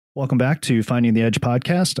Welcome back to Finding the Edge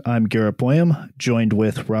podcast. I'm Garrett Boyum, joined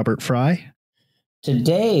with Robert Fry.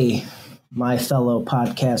 Today, my fellow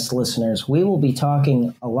podcast listeners, we will be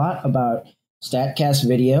talking a lot about StatCast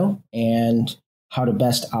video and how to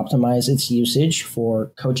best optimize its usage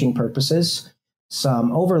for coaching purposes,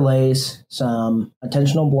 some overlays, some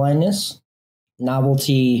attentional blindness,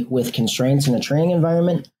 novelty with constraints in a training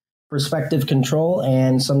environment, perspective control,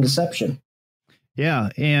 and some deception. Yeah,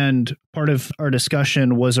 and part of our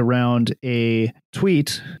discussion was around a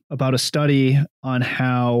tweet about a study on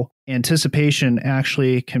how anticipation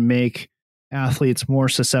actually can make athletes more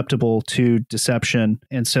susceptible to deception.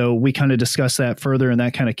 And so we kind of discussed that further, and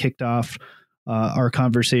that kind of kicked off our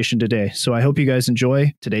conversation today. So I hope you guys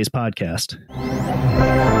enjoy today's podcast.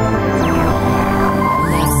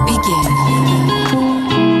 Let's begin.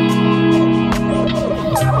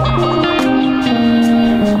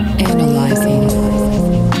 Analyzing.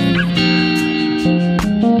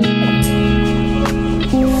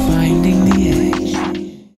 Finding the edge.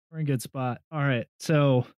 We're in a good spot. All right.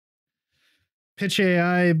 So Pitch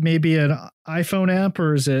AI may be an iPhone app,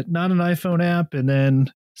 or is it not an iPhone app? And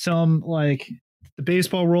then some, like, the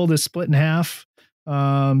baseball world is split in half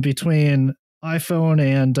between iPhone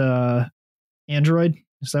and Android.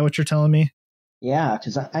 Is that what you're telling me? Yeah,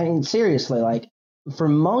 because I mean, seriously, like for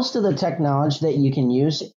most of the technology that you can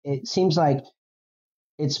use, it seems like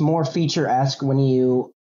it's more feature-esque when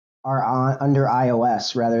you are under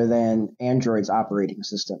iOS rather than Android's operating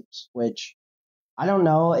systems, which I don't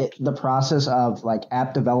know the process of like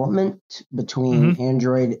app development between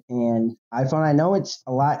Android and iPhone. I know it's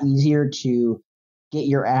a lot easier to get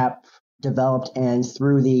your app developed and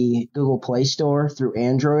through the Google Play Store through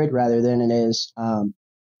Android rather than it is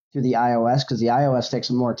through the iOS, because the iOS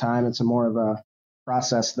takes more time. It's more of a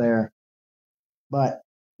process there. But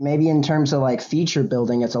maybe in terms of like feature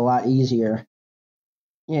building, it's a lot easier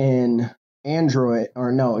in Android,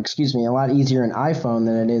 or no, excuse me, a lot easier in iPhone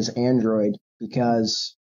than it is Android,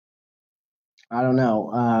 because I don't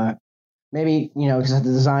know, maybe, because the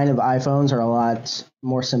design of iPhones are a lot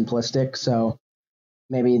more simplistic. So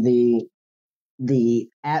maybe the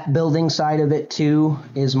app building side of it too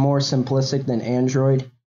is more simplistic than Android.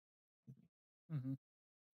 Mm-hmm.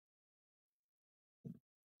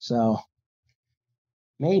 So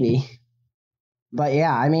maybe, but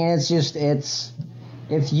yeah, I mean, it's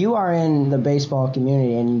if you are in the baseball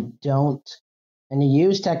community and you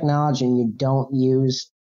use technology and you don't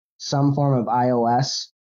use some form of iOS,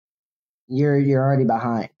 you're already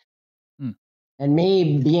behind. And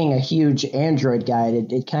me being a huge Android guy,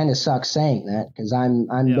 it kind of sucks saying that, because I'm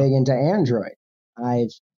big into Android. A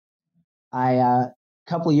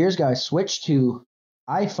couple of years ago I switched to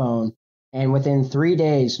iPhone, and within 3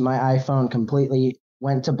 days my iPhone completely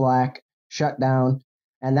went to black, shut down,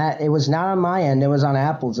 and that it was not on my end, it was on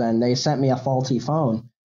Apple's end. They sent me a faulty phone,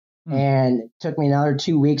 and it took me another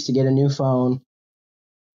 2 weeks to get a new phone.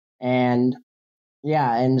 And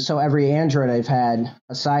yeah, and so every Android I've had,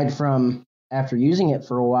 aside from after using it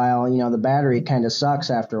for a while, the battery kind of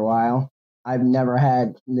sucks after a while. I've never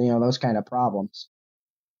had, those kind of problems.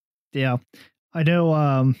 Yeah. I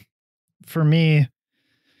know for me,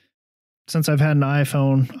 since I've had an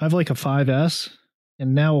iPhone, I have like a 5S,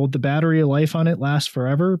 and now the battery life on it lasts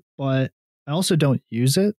forever, but I also don't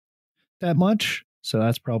use it that much. So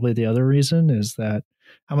that's probably the other reason, is that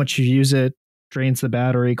how much you use it drains the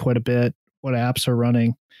battery quite a bit, what apps are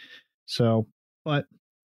running. So, but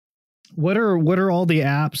what are all the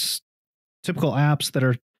apps, typical apps that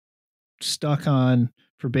are stuck on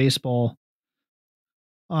for baseball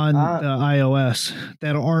on the iOS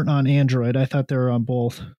that aren't on Android? I thought they were on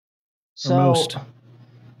both. So most.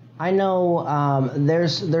 I know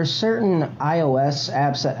there's certain iOS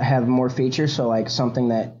apps that have more features. So like something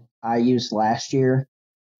that I used last year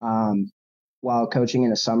while coaching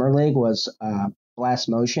in a summer league was Blast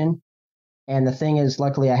Motion. And the thing is,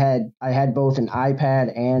 luckily I had both an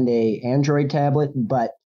iPad and a Android tablet,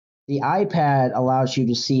 but the iPad allows you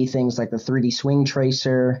to see things like the 3D swing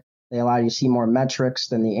tracer. They allow you to see more metrics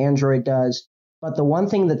than the Android does. But the one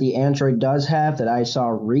thing that the Android does have that I saw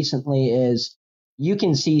recently is you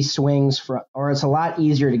can see swings or it's a lot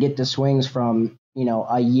easier to get to swings from,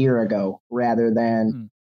 a year ago rather than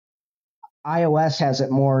iOS has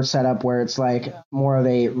it more set up where it's like more of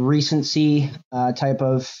a recency type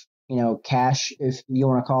of, cache, if you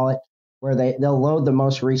want to call it, where they'll load the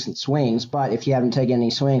most recent swings. But if you haven't taken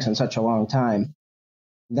any swings in such a long time,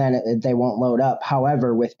 then they won't load up.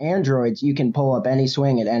 However, with Androids, you can pull up any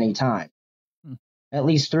swing at any time, at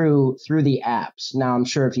least through the apps. Now, I'm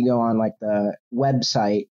sure if you go on like the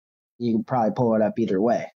website, you can probably pull it up either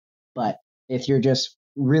way. But if you're just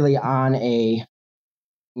really on a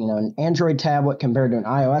an Android tablet compared to an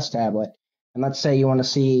iOS tablet, and let's say you want to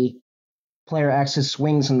see player X's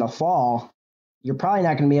swings in the fall, you're probably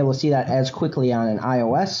not going to be able to see that as quickly on an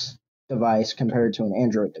iOS device compared to an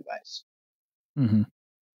Android device. Mm-hmm.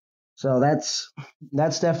 So that's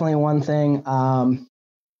definitely one thing.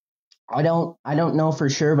 I don't know for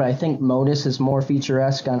sure, but I think Modus is more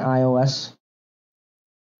feature-esque on iOS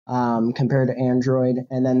compared to Android.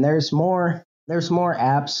 And then there's more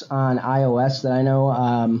apps on iOS that I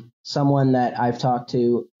know. Someone that I've talked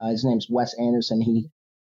to, his name's Wes Anderson. He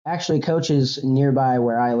actually coaches nearby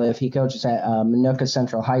where I live. He coaches at Minooka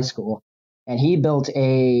Central High School, and he built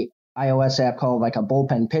a iOS app called like a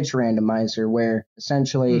bullpen pitch randomizer, where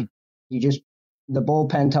essentially the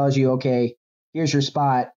bullpen tells you, okay, here's your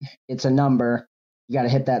spot. It's a number. You got to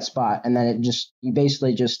hit that spot. And then you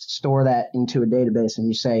basically just store that into a database, and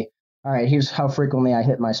you say, all right, here's how frequently I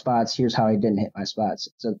hit my spots. Here's how I didn't hit my spots.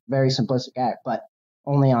 It's a very simplistic app, but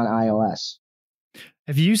only on iOS.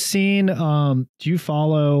 Have you seen, do you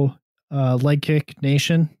follow Leg Kick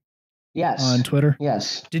Nation? Yes. On Twitter?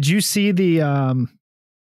 Yes. Did you see the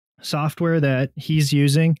software that he's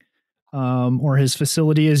using or his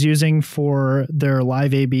facility is using for their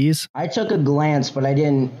live ABs? I took a glance, but I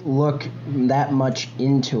didn't look that much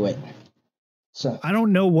into it. So I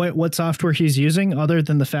don't know what software he's using other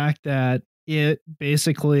than the fact that it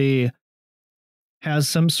basically has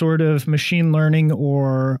some sort of machine learning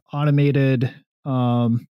or automated,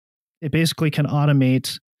 it basically can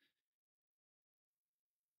automate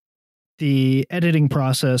the editing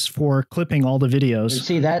process for clipping all the videos.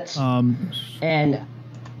 See, that's and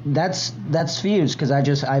that's huge because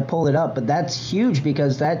I pulled it up, but that's huge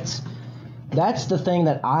because that's the thing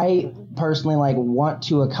that I personally want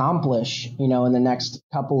to accomplish, in the next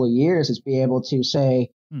couple of years, is be able to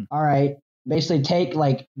say, all right,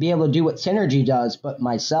 basically be able to do what Synergy does, but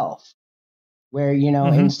myself, where,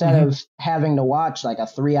 instead of having to watch like a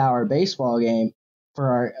 3-hour baseball game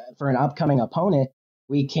for an upcoming opponent,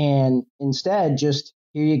 we can instead just,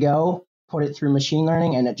 here you go, put it through machine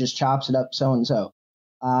learning and it just chops it up so-and-so.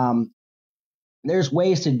 There's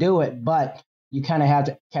ways to do it, but you kind of have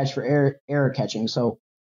to catch for error catching. So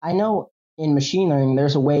I know in machine learning,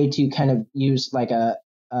 there's a way to kind of use like a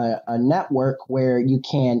network where you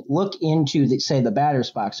can look into the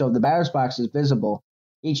batter's box. So if the batter's box is visible,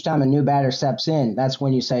 each time a new batter steps in, that's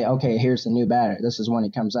when you say, okay, here's the new batter. This is when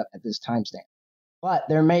he comes up at this timestamp. But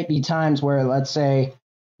there may be times where, let's say,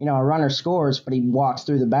 a runner scores, but he walks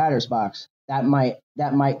through the batter's box. That might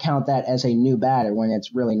count that as a new batter when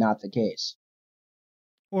it's really not the case.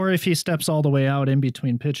 Or if he steps all the way out in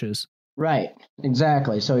between pitches. Right,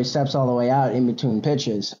 exactly. So he steps all the way out in between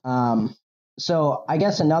pitches. So I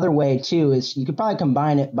guess another way, too, is you could probably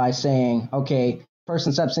combine it by saying, okay,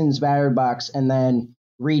 person steps in his batter box and then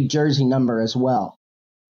read jersey number as well.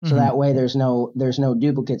 So that way there's no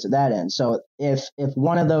duplicates at that end. So if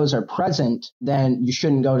one of those are present, then you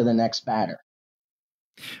shouldn't go to the next batter.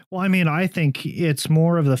 Well, I mean, I think it's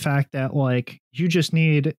more of the fact that you just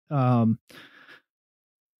need, if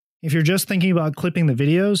you're just thinking about clipping the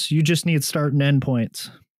videos, you just need start and end points.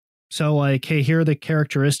 So hey, here are the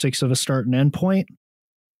characteristics of a start and end point.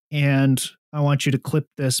 And I want you to clip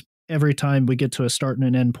this every time we get to a start and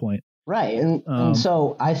an end point. Right. And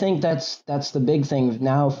so I think that's the big thing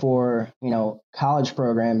now for, college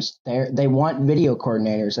programs. They want video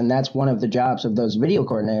coordinators, and that's one of the jobs of those video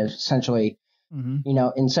coordinators, essentially,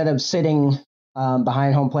 instead of sitting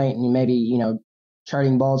behind home plate and maybe,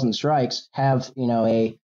 charting balls and strikes, have,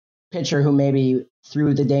 a pitcher who maybe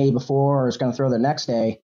threw the day before or is going to throw the next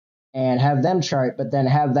day and have them chart, but then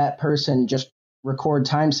have that person just record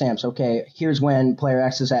timestamps. Okay, here's when player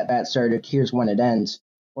X's at bat started. Here's when it ends.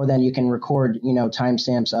 Or then you can record,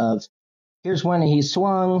 timestamps of here's when he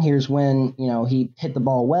swung, here's when, he hit the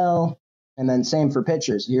ball well, and then same for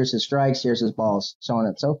pitchers. Here's his strikes, here's his balls, so on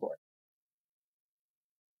and so forth.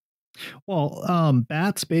 Well,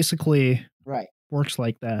 bats basically works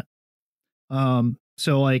like that.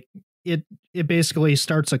 So it basically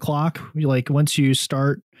starts a clock. Once you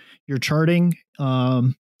start your charting,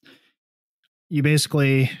 you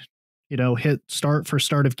basically, hit start for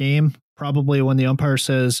start of game, probably when the umpire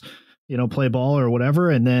says, play ball or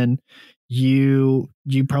whatever. And then you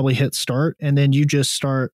probably hit start, and then you just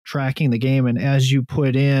start tracking the game. And as you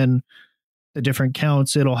put in the different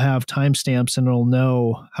counts, it'll have timestamps and it'll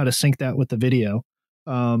know how to sync that with the video.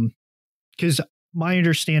 Because my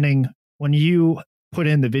understanding, when you put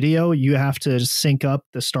in the video, you have to sync up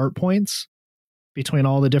the start points between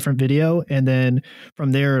all the different video. And then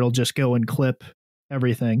from there, it'll just go and clip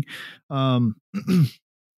everything.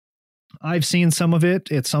 I've seen some of it.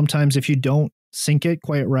 It's sometimes if you don't sync it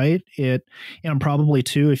quite right, and probably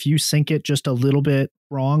too, if you sync it just a little bit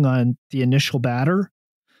wrong on the initial batter,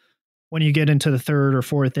 when you get into the third or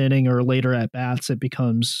fourth inning or later at bats, it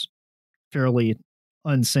becomes fairly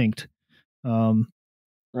unsynced.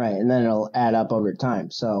 Right. And then it'll add up over time.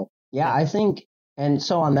 So, yeah, I think, and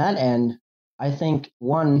so on that end, I think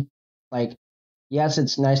one, like, yes,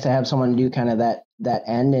 it's nice to have someone do kind of that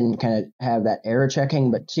end and kind of have that error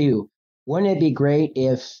checking, but two, wouldn't it be great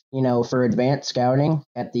if, for advanced scouting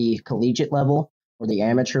at the collegiate level or the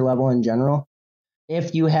amateur level in general,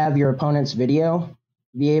 if you have your opponent's video,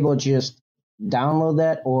 be able to just download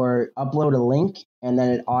that or upload a link, and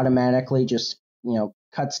then it automatically just,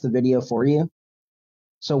 cuts the video for you.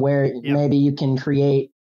 So where maybe you can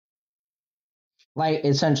create, like,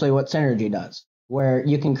 essentially what Synergy does, where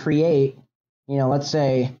you can create, let's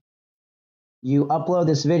say you upload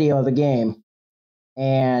this video of a game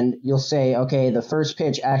and you'll say, okay, the first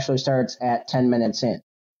pitch actually starts at 10 minutes in.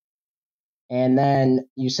 And then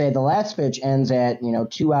you say the last pitch ends at,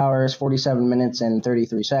 2 hours, 47 minutes, and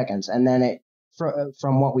 33 seconds. And then it,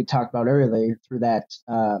 from what we talked about earlier, through that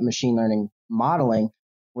machine learning modeling,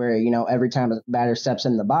 where, every time a batter steps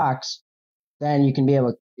in the box, then you can be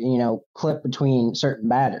able to, clip between certain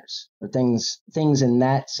batters or things in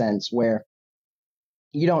that sense, where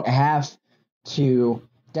you don't have to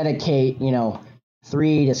dedicate,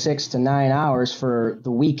 3 to 6 to 9 hours for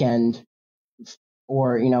the weekend,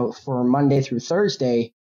 or, for Monday through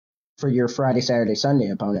Thursday for your Friday, Saturday, Sunday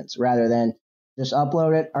opponents, rather than just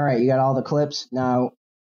upload it. All right, you got all the clips. Now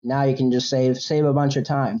you can just save a bunch of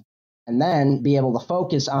time, and then be able to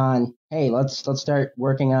focus on, hey, let's start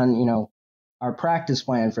working on, our practice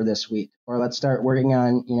plan for this week, or let's start working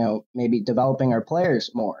on, maybe developing our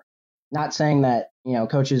players more. Not saying that,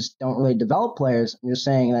 coaches don't really develop players. I'm just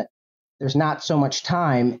saying that there's not so much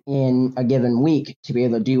time in a given week to be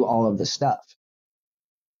able to do all of this stuff.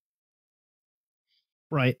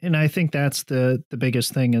 Right. And I think that's the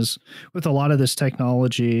biggest thing is with a lot of this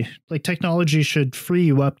technology, like technology should free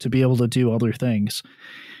you up to be able to do other things.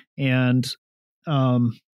 And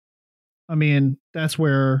I mean, that's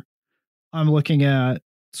where I'm looking at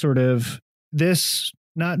sort of this,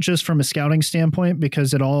 not just from a scouting standpoint,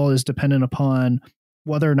 because it all is dependent upon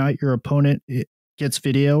whether or not your opponent gets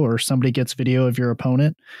video or somebody gets video of your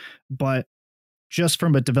opponent. But just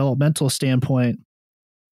from a developmental standpoint,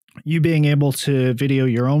 you being able to video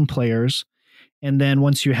your own players, and then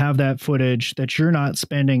once you have that footage that you're not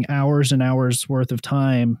spending hours and hours worth of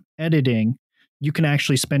time editing, you can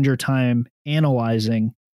actually spend your time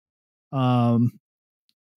analyzing,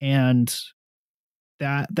 and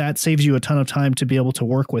that saves you a ton of time to be able to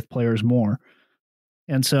work with players more.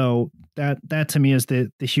 And so that to me is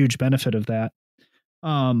the huge benefit of that.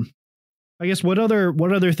 I guess what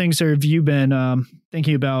other things have you been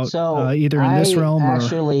thinking about, either in this realm or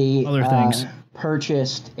other things?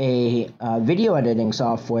 Purchased a video editing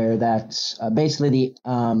software that's basically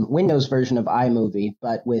the Windows version of iMovie,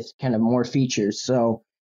 but with kind of more features. So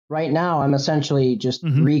right now I'm essentially just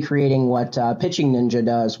recreating what Pitching Ninja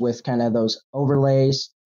does with kind of those overlays,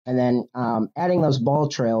 and then adding those ball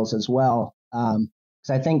trails as well. Because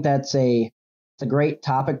I think that's a great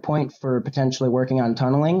topic point for potentially working on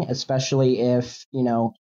tunneling, especially if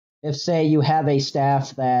say you have a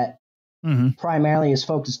staff that primarily is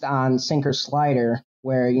focused on sinker slider,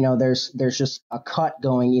 where there's just a cut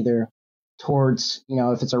going either towards,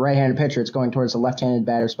 if it's a right-handed pitcher, it's going towards the left-handed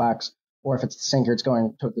batter's box, or if it's the sinker, it's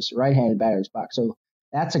going towards the right-handed batter's box. So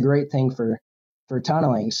that's a great thing for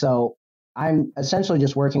tunneling. So I'm essentially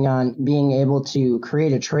just working on being able to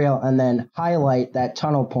create a trail and then highlight that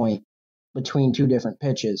tunnel point between two different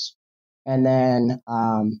pitches. And then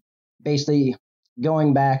basically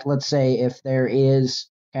going back, let's say if there is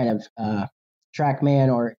kind of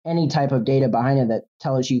TrackMan or any type of data behind it that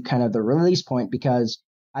tells you kind of the release point, because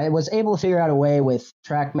I was able to figure out a way with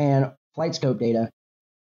TrackMan flight scope data.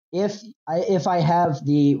 If I have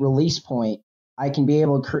the release point, I can be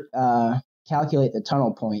able to calculate the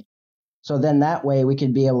tunnel point. So then that way we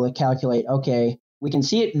could be able to calculate, okay, we can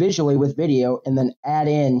see it visually with video and then add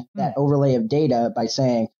in that overlay of data by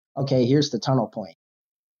saying, okay, here's the tunnel point.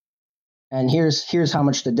 And here's how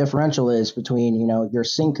much the differential is between, your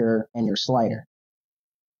sinker and your slider.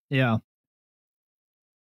 Yeah.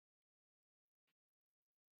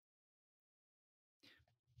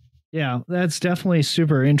 Yeah, that's definitely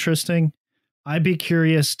super interesting. I'd be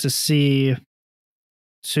curious to see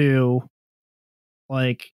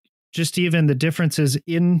like just even the differences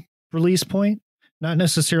in release point, not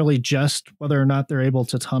necessarily just whether or not they're able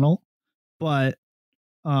to tunnel, but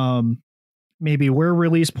maybe where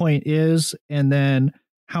release point is and then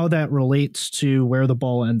how that relates to where the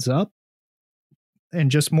ball ends up.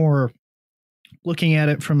 and just more looking at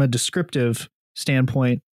it from a descriptive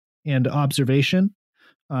standpoint and observation,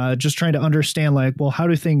 just trying to understand like, well, how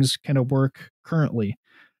do things kind of work currently?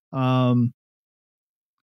 And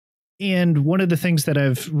one of the things that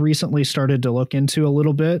I've recently started to look into a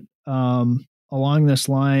little bit along this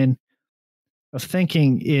line of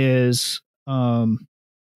thinking is been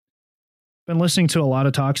listening to a lot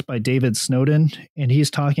of talks by David Snowden, and he's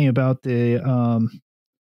talking about the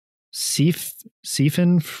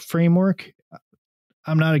CFIN framework.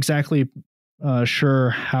 I'm not exactly sure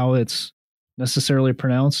how it's necessarily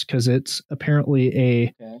pronounced because it's apparently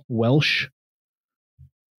a Welsh.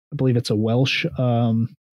 I believe it's a Welsh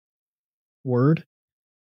word,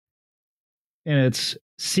 and it's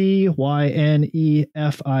CYNEFIN.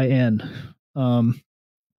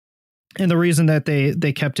 And the reason that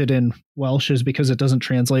they kept it in Welsh is because it doesn't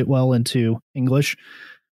translate well into English.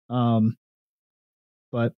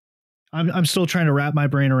 But I'm still trying to wrap my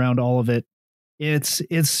brain around all of it. It's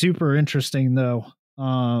super interesting though,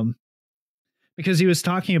 because he was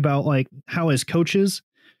talking about like how as coaches,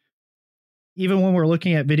 even when we're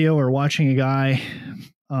looking at video or watching a guy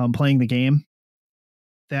playing the game,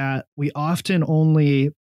 that we often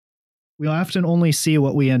only see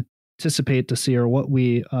what we anticipate to see or what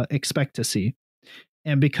we expect to see,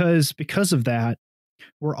 and because of that,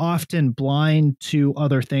 we're often blind to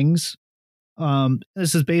other things.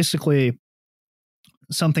 This is basically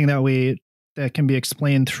something that can be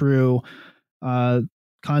explained through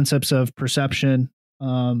concepts of perception,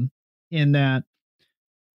 in that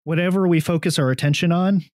whatever we focus our attention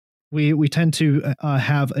on, we tend to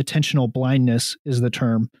have attentional blindness is the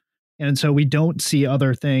term. And so we don't see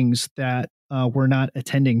other things that we're not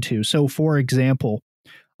attending to. So for example,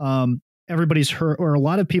 everybody's heard, or a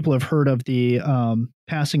lot of people have heard of the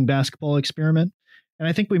passing basketball experiment. And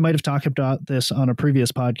I think we might have talked about this on a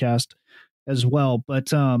previous podcast as well,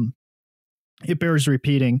 but it bears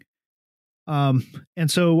repeating. And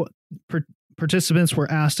so participants were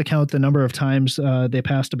asked to count the number of times they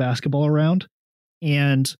passed a basketball around,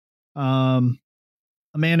 and a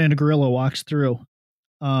man in a gorilla walks through,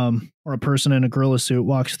 or a person in a gorilla suit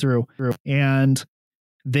walks through, and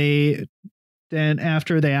then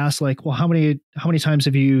after they asked like, well, how many times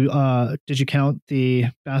have you did you count the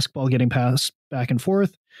basketball getting passed back and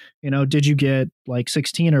forth? Did you get like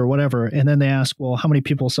 16 or whatever? And then they asked, well, how many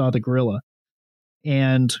people saw the gorilla?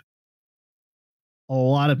 And a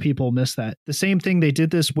lot of people missed that. The same thing, they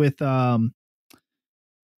did this with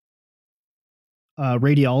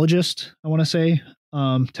radiologists, I want to say,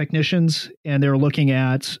 technicians, and they're looking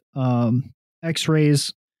at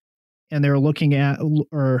x-rays, and they're looking at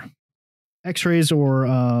or x-rays or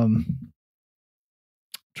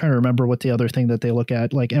trying to remember what the other thing that they look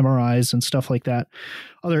at, like MRIs and stuff like that,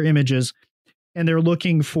 other images, and they're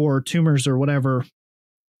looking for tumors or whatever.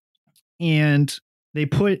 And they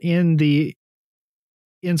put in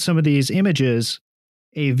some of these images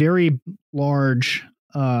a very large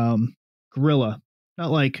gorilla, not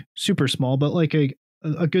like super small, but like a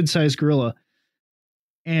good sized gorilla.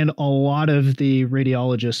 And a lot of the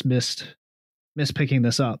radiologists missed picking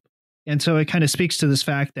this up. And so it kind of speaks to this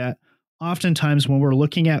fact that oftentimes when we're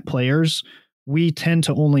looking at players, we tend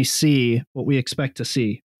to only see what we expect to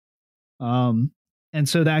see. And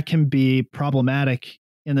so that can be problematic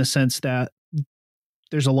in the sense that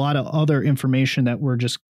there's a lot of other information that we're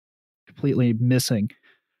just completely missing.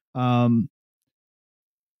 And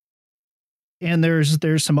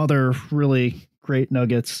there's some other really great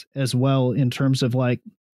nuggets as well in terms of like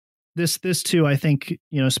this too, I think,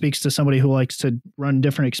 speaks to somebody who likes to run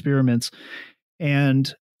different experiments,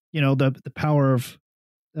 and, the power of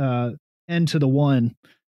n to the 1,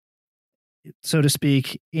 so to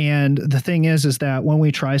speak. And the thing is that when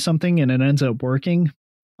we try something and it ends up working,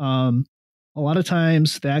 a lot of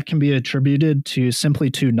times that can be attributed simply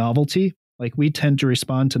to novelty. Like we tend to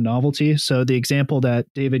respond to novelty. So the example that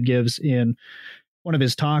David gives in one of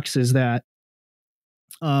his talks is that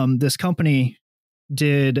this company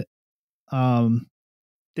did an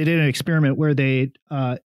experiment where they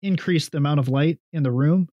increased the amount of light in the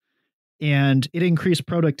room, and it increased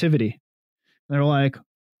productivity. And they're like,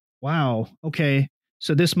 wow, okay,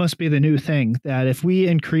 so this must be the new thing, that if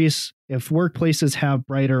workplaces have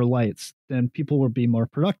brighter lights, then people will be more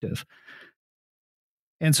productive.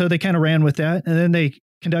 And so they kind of ran with that. And then they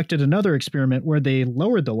conducted another experiment where they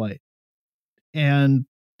lowered the light, and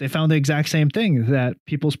they found the exact same thing, that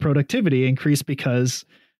people's productivity increased because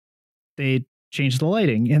they changed the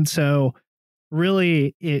lighting. And so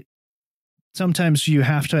really sometimes you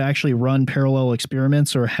have to actually run parallel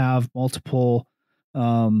experiments or have multiple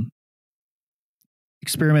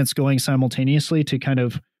experiments going simultaneously to kind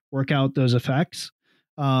of work out those effects.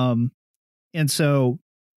 Um, and so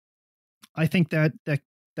I think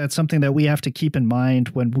that's something that we have to keep in mind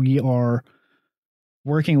when we are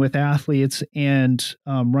working with athletes and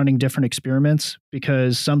running different experiments,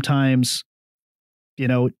 because sometimes,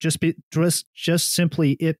 just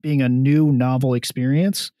simply it being a new novel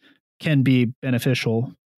experience can be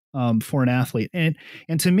beneficial for an athlete. And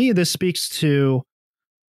to me, this speaks to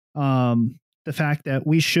the fact that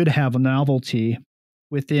we should have a novelty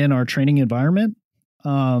within our training environment,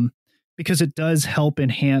 because it does help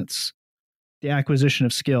enhance the acquisition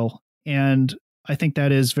of skill. And I think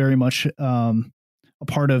that is very much a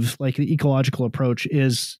part of like the ecological approach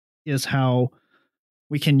is how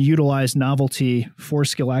we can utilize novelty for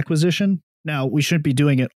skill acquisition. Now, we shouldn't be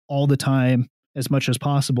doing it all the time as much as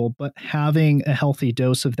possible, but having a healthy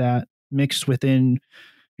dose of that mixed within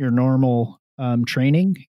your normal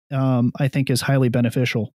training, I think is highly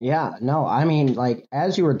beneficial. Yeah, no, I mean, like,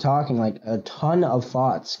 as you were talking, like, a ton of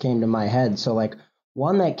thoughts came to my head. So, like,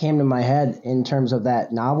 one that came to my head in terms of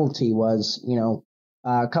that novelty was,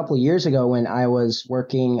 a couple of years ago when I was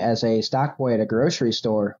working as a stock boy at a grocery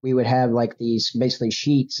store, we would have like these basically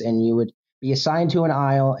sheets, and you would be assigned to an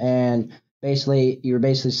aisle, and basically you're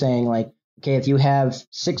basically saying like, okay, if you have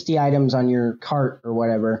 60 items on your cart or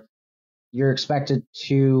whatever, you're expected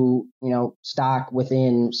to, stock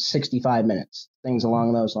within 65 minutes, things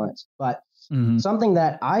along those lines. But something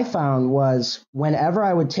that I found was whenever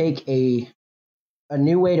I would take a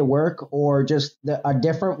new way to work, or just a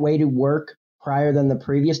different way to work prior than the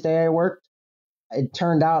previous day I worked, it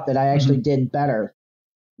turned out that I actually did better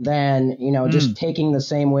than, just taking the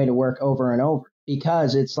same way to work over and over,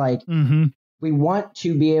 because it's like, we want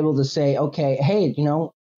to be able to say, okay, hey,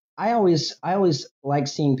 I always like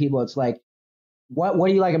seeing people. It's like, what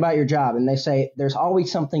do you like about your job? And they say there's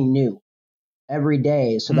always something new every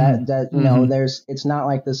day. So that it's not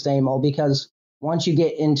like the same old, because once you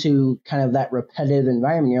get into kind of that repetitive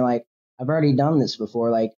environment, you're like, I've already done this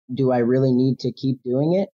before. Like, do I really need to keep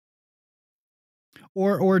doing it?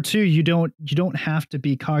 Or two, you don't have to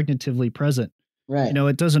be cognitively present. Right.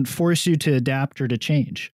 It doesn't force you to adapt or to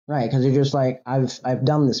change. Right. Because you're just like, I've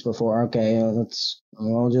done this before. Okay,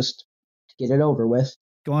 we'll just get it over with.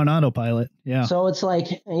 Go on autopilot. Yeah. So it's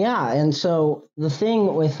like, yeah. And so the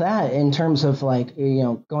thing with that, in terms of like,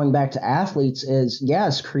 going back to athletes, is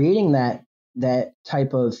yes, creating that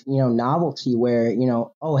type of, novelty where,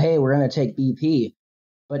 oh, hey, we're going to take BP.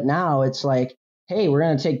 But now it's like, hey, we're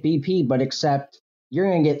going to take BP, but except you're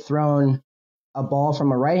going to get thrown a ball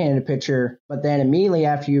from a right-handed pitcher, but then immediately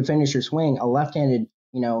after you finish your swing, a left-handed,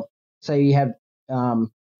 say you have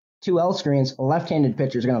 2 L screens, a left-handed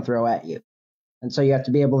pitcher is going to throw at you. And so you have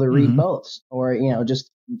to be able to read both, or, just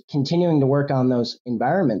continuing to work on those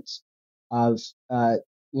environments of,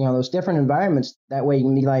 those different environments. That way you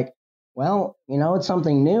can be like, well, it's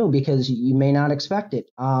something new, because you may not expect it.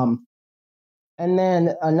 And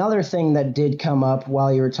then another thing that did come up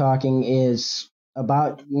while you were talking is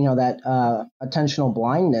about, that attentional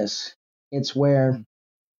blindness. It's where,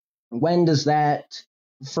 when does that,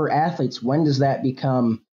 for athletes, when does that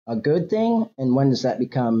become a good thing, and when does that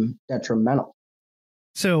become detrimental?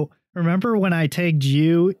 So remember when I tagged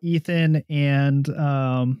you, Ethan, and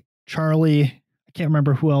Charlie? I can't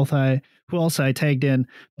remember who else I tagged in,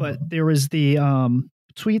 but there was the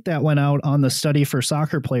tweet that went out on the study for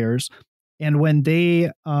soccer players, and when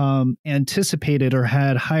they anticipated or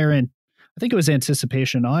had higher end, I think it was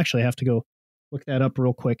anticipation. I'll actually have to go look that up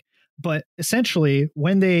real quick. But essentially,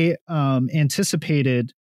 when they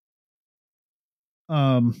anticipated,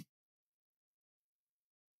 give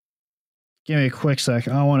me a quick sec.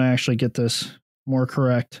 I want to actually get this more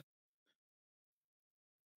correct.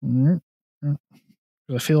 I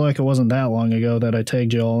feel like it wasn't that long ago that I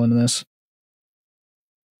tagged you all into this.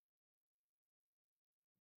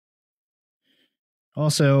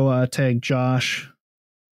 Also tagged Josh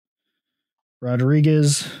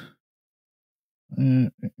Rodriguez.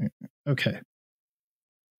 Okay. Let's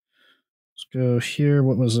go here.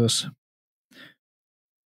 What was this?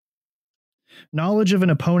 Knowledge of an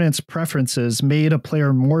opponent's preferences made a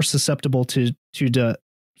player more susceptible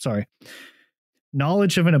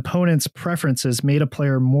Knowledge of an opponent's preferences made a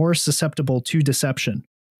player more susceptible to deception.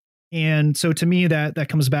 And so to me, that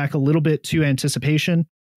comes back a little bit to anticipation.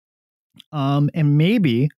 And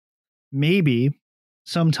maybe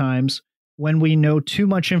sometimes when we know too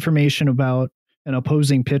much information about an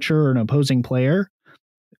opposing pitcher or an opposing player,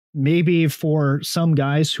 maybe for some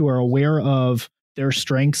guys who are aware of their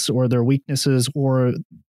strengths or their weaknesses, or,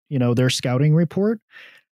 their scouting report,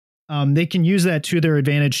 they can use that to their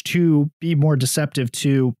advantage to be more deceptive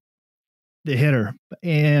to the hitter.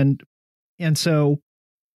 And so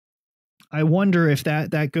I wonder if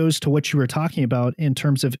that goes to what you were talking about in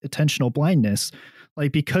terms of attentional blindness,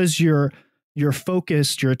 like because you're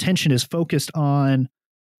focused, your attention is focused on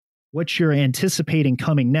what you're anticipating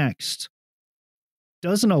coming next,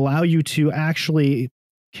 doesn't allow you to actually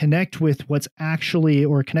connect with what's actually,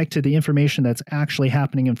 or connect to the information that's actually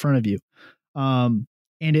happening in front of you. And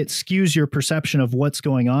it skews your perception of what's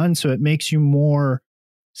going on. So it makes you more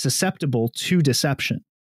susceptible to deception.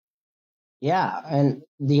 Yeah, and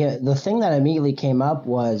the thing that immediately came up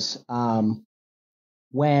was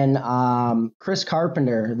when Chris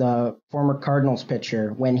Carpenter, the former Cardinals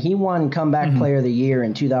pitcher, when he won Comeback Player of the Year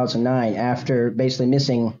in 2009 after basically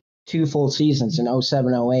missing 2 full seasons in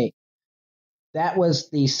 07, 08. That was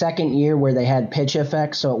the second year where they had pitch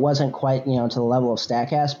effects, so it wasn't quite, to the level of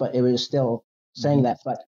Statcast, but it was still saying that.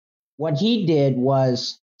 But what he did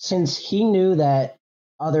was, since he knew that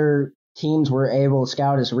other teams were able to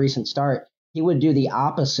scout his recent start, he would do the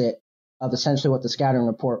opposite of essentially what the scouting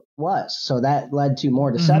report was. So that led to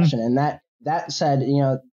more deception. And that said,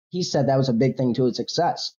 he said that was a big thing to his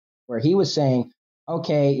success, where he was saying,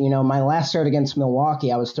 okay, my last start against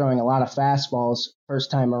Milwaukee, I was throwing a lot of fastballs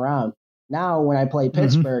first time around. Now, when I play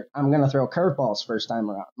Pittsburgh, I'm going to throw curveballs first time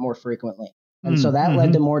around more frequently. And so that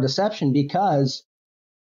led to more deception, because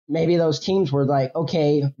maybe those teams were like,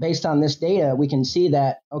 okay, based on this data, we can see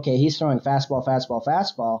that, okay, he's throwing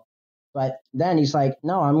fastball. But then he's like,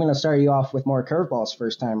 no, I'm going to start you off with more curveballs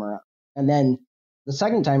first time around. And then the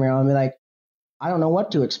second time around, I'll be like, I don't know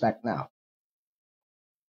what to expect now.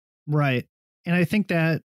 Right. And I think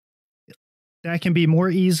that can be more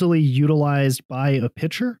easily utilized by a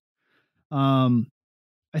pitcher.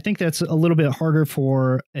 I think that's a little bit harder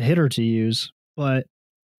for a hitter to use, but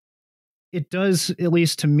it does, at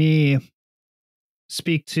least to me,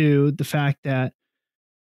 speak to the fact that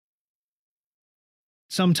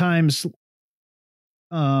sometimes,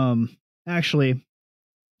 actually,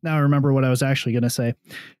 now I remember what I was actually going to say.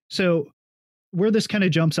 So where this kind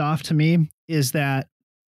of jumps off to me is that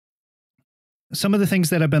some of the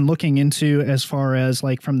things that I've been looking into, as far as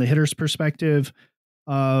like from the hitter's perspective,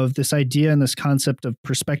 of this idea and this concept of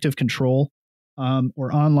perspective control,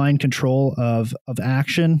 or online control of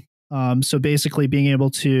action. So basically being able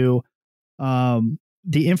to, the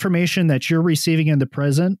information that you're receiving in the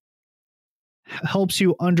present helps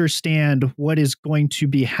you understand what is going to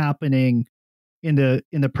be happening in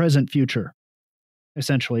the present future,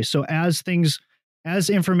 essentially. So as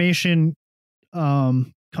information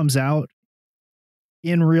comes out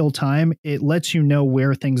in real time, it lets you know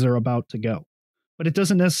where things are about to go. But it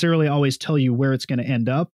doesn't necessarily always tell you where it's going to end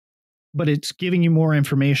up, but it's giving you more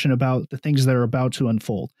information about the things that are about to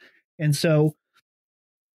unfold. And so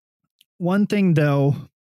one thing, though,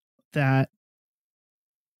 that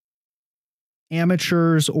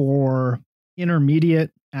amateurs or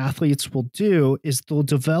intermediate athletes will do is they'll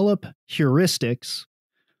develop heuristics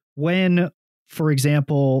when, for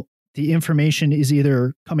example, the information is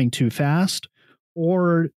either coming too fast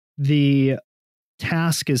or the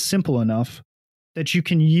task is simple enough that you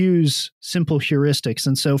can use simple heuristics.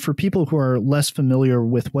 And so for people who are less familiar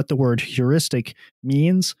with what the word heuristic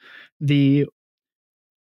means, the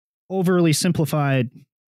overly simplified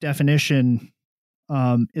definition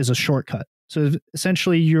is a shortcut. So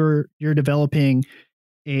essentially you're developing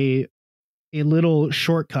a little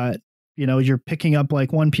shortcut. You're picking up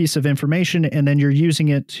like one piece of information and then you're using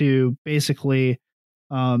it to basically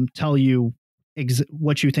tell you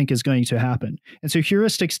what you think is going to happen. And so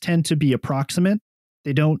heuristics tend to be approximate.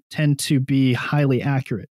 They don't tend to be highly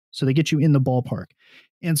accurate. So they get you in the ballpark.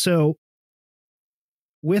 And so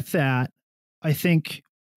with that, I think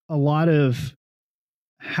a lot of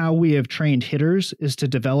how we have trained hitters is to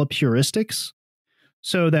develop heuristics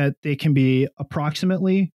so that they can be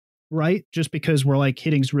approximately right, just because we're like,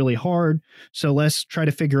 hitting's really hard. So let's try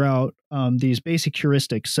to figure out these basic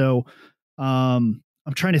heuristics. So I'm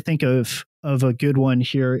trying to think of a good one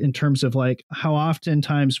here in terms of like how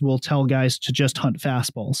oftentimes we'll tell guys to just hunt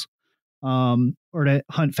fastballs, or to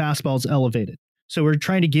hunt fastballs elevated. So we're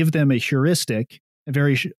trying to give them a heuristic, a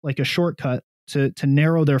very like a shortcut to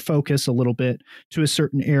narrow their focus a little bit to a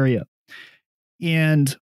certain area.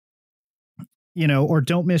 And, or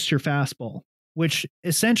don't miss your fastball, which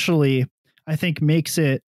essentially I think makes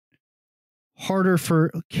it harder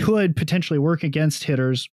could potentially work against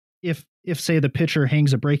hitters if say the pitcher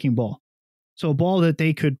hangs a breaking ball. So a ball that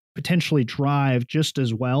they could potentially drive just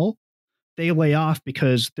as well, they lay off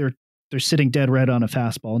because they're sitting dead red on a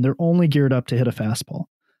fastball and they're only geared up to hit a fastball.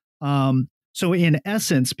 So in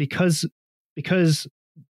essence, because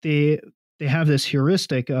they have this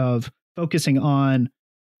heuristic of focusing on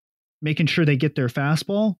making sure they get their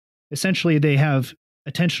fastball, essentially they have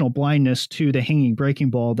attentional blindness to the hanging breaking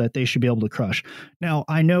ball that they should be able to crush. Now,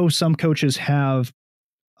 I know some coaches have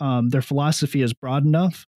their philosophy is broad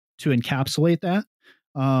enough to encapsulate that,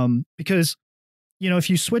 because, if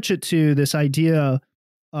you switch it to this idea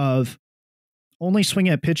of only swing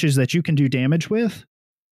at pitches that you can do damage with,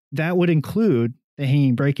 that would include the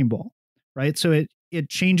hanging breaking ball, right? So it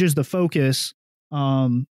changes the focus,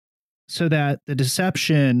 so that the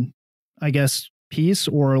deception, I guess, piece,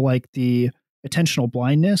 or like the attentional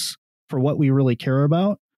blindness for what we really care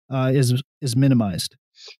about, is minimized.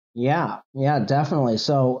 Yeah, definitely.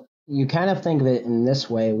 So you kind of think of it in this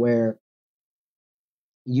way, where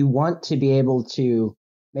you want to be able to,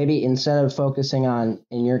 maybe instead of focusing on,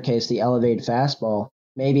 in your case, the elevated fastball,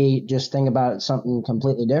 maybe just think about something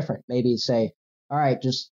completely different. Maybe say, all right,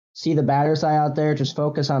 just see the batter's eye out there, just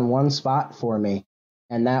focus on one spot for me.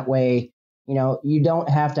 And that way, you don't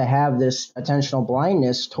have to have this attentional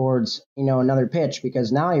blindness towards, another pitch,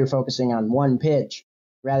 because now you're focusing on one pitch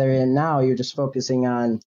rather than now you're just focusing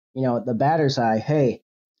on, the batter's eye. Hey,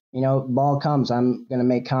 ball comes, I'm going to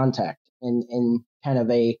make contact, in kind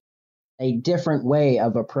of a different way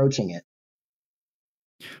of approaching it.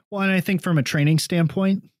 Well, and I think from a training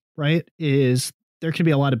standpoint, right, is there can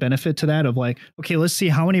be a lot of benefit to that, of like, okay, let's see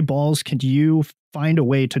how many balls can you find a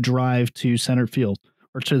way to drive to center field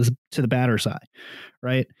or to the batter's eye,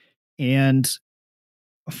 right? And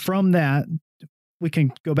from that, we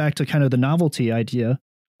can go back to kind of the novelty idea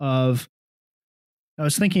of, I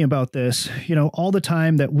was thinking about this, all the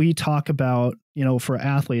time that we talk about, for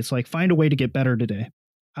athletes, like find a way to get better today.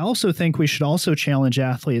 I also think we should also challenge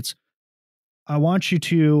athletes. I want you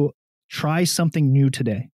to try something new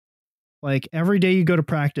today. Like every day you go to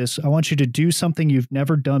practice, I want you to do something you've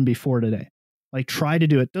never done before today. Like try to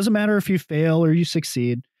do it. Doesn't matter if you fail or you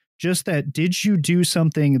succeed. Just that, did you do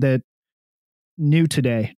something that new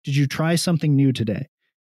today? Did you try something new today?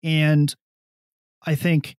 And I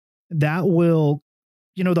think that will,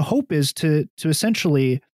 the hope is to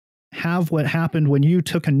essentially have what happened when you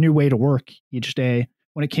took a new way to work each day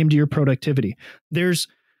when it came to your productivity. There's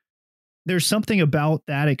something about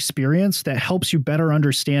that experience that helps you better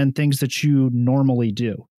understand things that you normally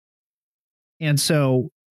do. And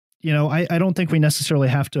so, I don't think we necessarily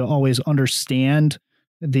have to always understand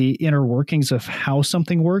the inner workings of how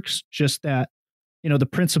something works, just that, the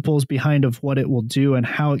principles behind of what it will do and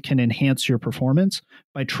how it can enhance your performance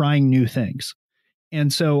by trying new things.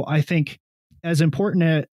 And so I think, as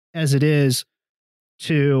important as it is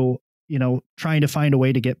to, trying to find a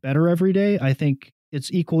way to get better every day, I think it's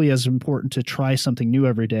equally as important to try something new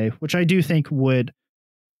every day, which I do think would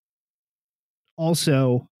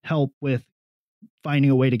also help with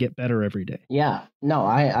finding a way to get better every day. Yeah, no,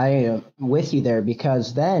 I am with you there,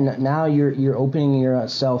 because then now you're opening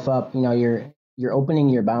yourself up. You're opening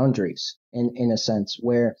your boundaries in a sense,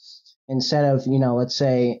 where instead of, let's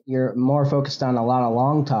say you're more focused on a lot of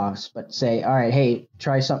long toss, but say, all right, hey,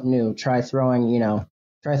 try something new, try throwing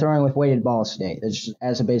with weighted balls today, just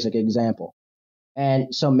as a basic example.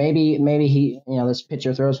 And so maybe he, this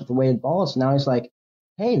pitcher throws with the weighted balls. Now he's like,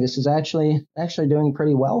 hey, this is actually doing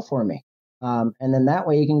pretty well for me. And then that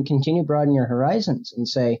way you can continue broadening your horizons and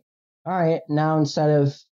say, all right, now instead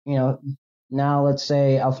of, now let's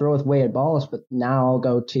say I'll throw with weighted balls, but now I'll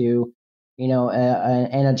go to,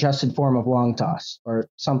 an adjusted form of long toss or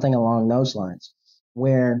something along those lines,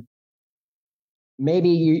 where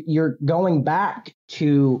maybe you're going back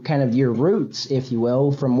to kind of your roots, if you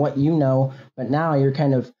will, from what but now you're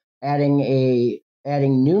kind of adding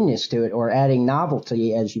newness to it, or adding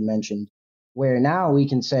novelty, as you mentioned, where now we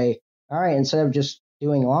can say, all right, instead of just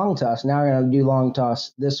doing long toss, now we're going to do long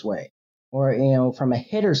toss this way. Or, from a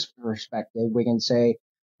hitter's perspective, we can say,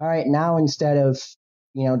 all right, now instead of,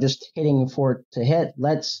 just hitting for it to hit,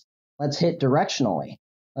 let's hit directionally.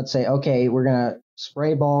 Let's say, okay, we're going to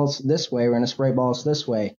spray balls this way, we're going to spray balls this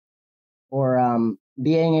way. Or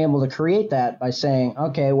being able to create that by saying,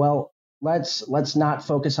 okay, well, let's not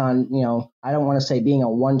focus on, I don't want to say being a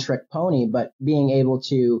one-trick pony, but being able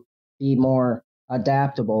to be more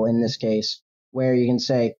adaptable in this case, where you can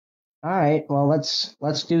say, all right, well,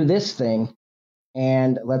 let's do this thing,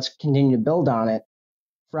 and let's continue to build on it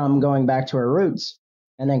from going back to our roots,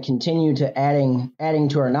 and then continue to adding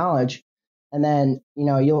to our knowledge. And then,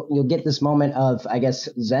 you'll get this moment of, I guess,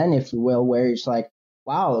 Zen, if you will, where it's like,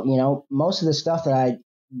 wow, most of the stuff that I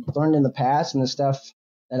learned in the past and the stuff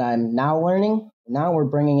that I'm now learning, now we're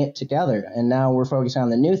bringing it together, and now we're focusing on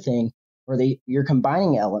the new thing, where you're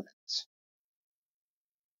combining elements.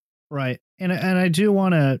 Right. And I do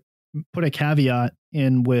want to put a caveat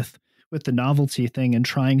in with the novelty thing and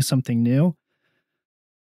trying something new.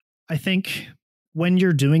 I think when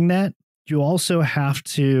you're doing that, you also have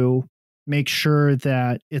to make sure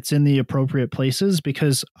that it's in the appropriate places,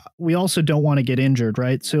 because we also don't want to get injured,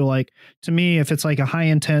 right? So like, to me, if it's like a high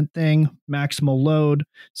intent thing, maximal load,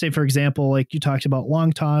 say for example, like you talked about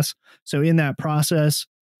long toss. So in that process,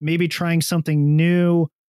 maybe trying something new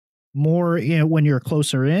more when you're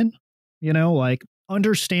closer in, like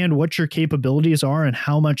understand what your capabilities are and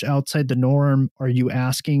how much outside the norm are you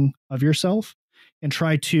asking of yourself, and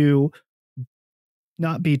try to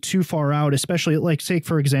not be too far out, especially like, say,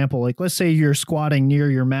 for example, like let's say you're squatting near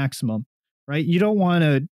your maximum, right? You don't want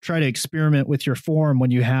to try to experiment with your form when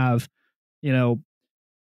you have, you're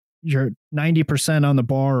 90% on the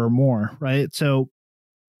bar or more, right? So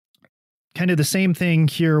kind of the same thing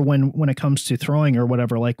here when it comes to throwing or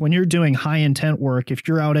whatever. Like when you're doing high intent work, if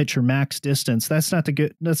you're out at your max distance, that's not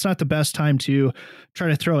the best time to try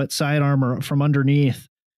to throw it sidearm or from underneath,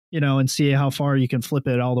 and see how far you can flip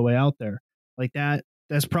it all the way out there. Like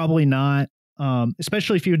that's probably not,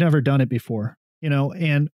 especially if you've never done it before,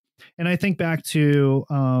 and I think back to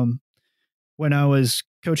when I was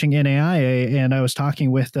coaching NAIA and I was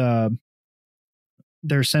talking with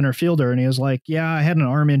their center fielder, and he was like, yeah, I had an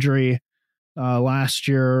arm injury last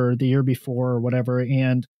year or the year before or whatever.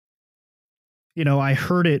 And, I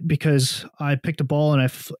heard it because I picked a ball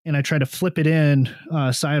and I tried to flip it in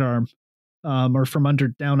sidearm or from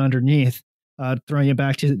down underneath, throwing it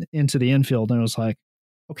back into the infield. And it was like,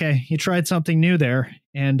 okay, he tried something new there,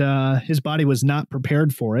 and his body was not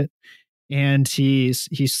prepared for it. And he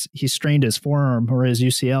strained his forearm or his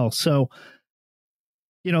UCL. So,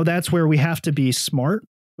 that's where we have to be smart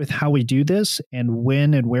with how we do this and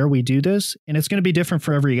when and where we do this. And it's going to be different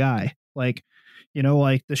for every guy. Like,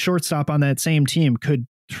 like the shortstop on that same team could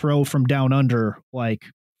throw from down under, like,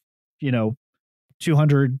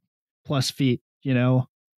 200 plus feet, and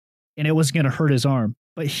it was going to hurt his arm.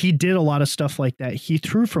 But he did a lot of stuff like that. He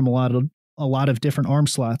threw from a lot of different arm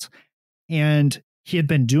slots, and he had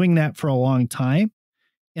been doing that for a long time.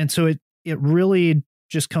 And so it really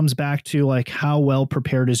just comes back to like, how well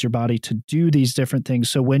prepared is your body to do these different things.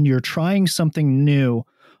 So when you're trying something new,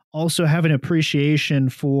 also have an appreciation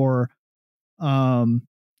for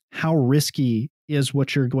how risky is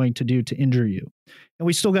what you're going to do to injure you. And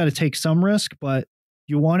we still got to take some risk, but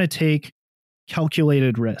you want to take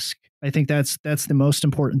calculated risk. I think that's the most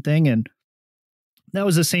important thing. And that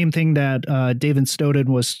was the same thing that David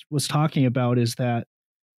Snowden was talking about, is that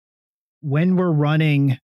when we're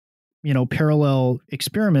running parallel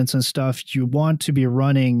experiments and stuff, you want to be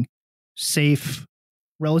running safe,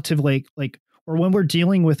 relatively, like, or when we're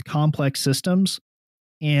dealing with complex systems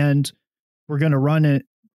and we're going to run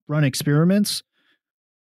experiments,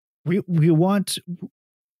 we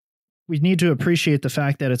need to appreciate the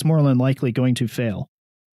fact that it's more than likely going to fail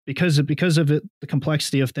because of the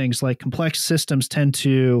complexity of things. Like complex systems tend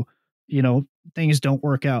to, things don't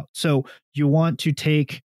work out. So you want to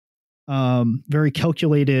take very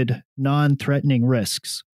calculated, non-threatening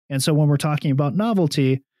risks. And so when we're talking about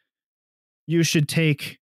novelty, you should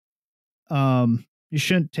take, you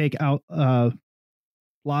shouldn't take out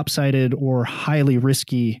lopsided or highly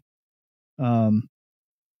risky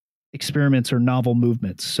experiments or novel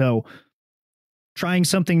movements. So try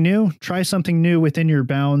something new within your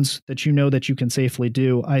bounds that that you can safely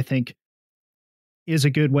do, I think is a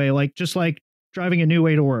good way. Like, just like driving a new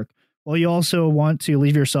way to work. Well, you also want to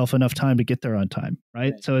leave yourself enough time to get there on time,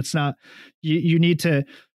 right? So it's not, you need to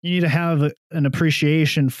have an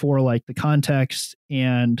appreciation for like the context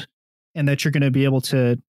and that you're going to be able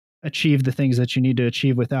to achieve the things that you need to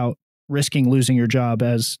achieve without risking losing your job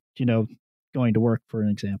as, going to work, for an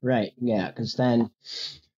example. Right. Yeah. Because then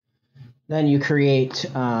you create,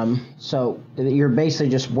 so you're basically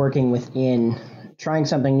just working within, trying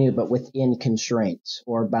something new, but within constraints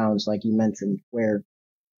or bounds, like you mentioned, where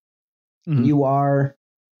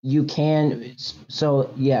you can.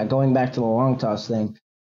 So yeah, going back to the long toss thing,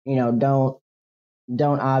 don't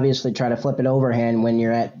obviously try to flip it overhand when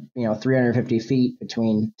you're at 350 feet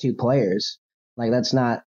between two players. Like that's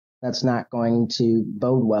not going to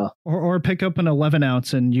bode well. Or pick up an 11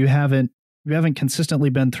 ounce and you haven't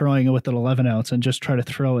consistently been throwing with an 11 ounce and just try to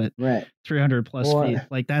throw it 300 plus feet.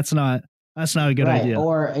 Like that's not a good idea.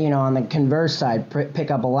 Or, on the converse side,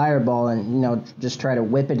 pick up a lyre ball and, just try to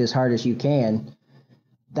whip it as hard as you can.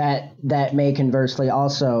 That may conversely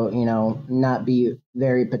also, not be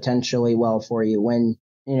very potentially well for you when,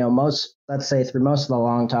 let's say through most of the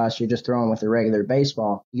long toss, you're just throwing with a regular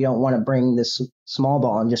baseball. You don't want to bring this small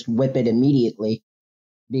ball and just whip it immediately,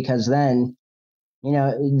 because then,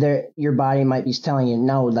 your body might be telling you,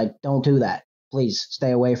 no, like, don't do that. Please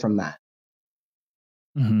stay away from that.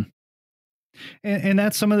 Mm-hmm. And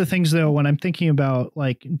that's some of the things though, when I'm thinking about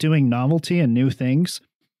like doing novelty and new things,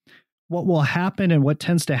 what will happen and what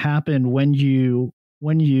tends to happen when you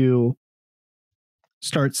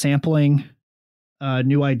start sampling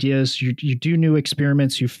new ideas, you do new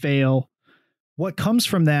experiments, you fail. What comes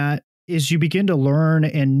from that is you begin to learn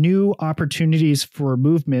and new opportunities for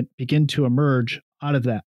movement begin to emerge out of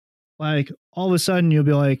that. Like all of a sudden you'll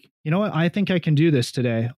be like, you know what, I think I can do this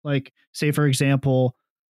today. Like say for example,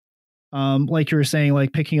 like you were saying,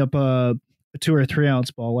 like picking up a 2 or 3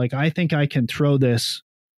 ounce ball. Like I think I can throw this,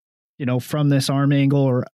 you know, from this arm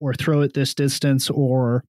angle or throw it this distance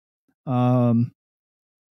or um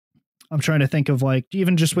I'm trying to think of like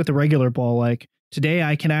even just with a regular ball, like today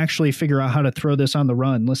I can actually figure out how to throw this on the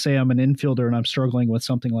run. Let's say I'm an infielder and I'm struggling with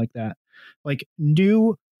something like that. Like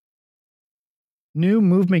new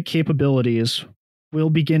movement capabilities will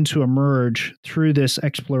begin to emerge through this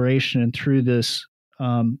exploration and through this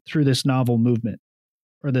novel movement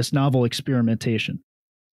or this novel experimentation.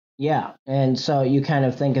 Yeah, and so you kind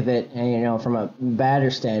of think of it, and from a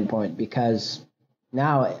batter standpoint, because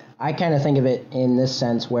now I kind of think of it in this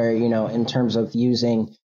sense where, in terms of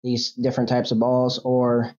using these different types of balls,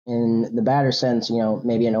 or in the batter sense,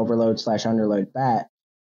 maybe an overload slash underload bat,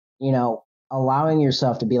 allowing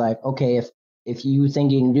yourself to be like, okay, if you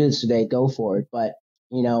think you can do this today, go for it. But,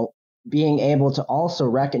 being able to also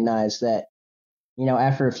recognize that,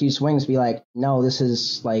 after a few swings, be like, no, this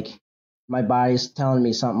is like my body's telling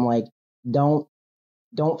me something, like, don't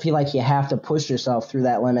feel like you have to push yourself through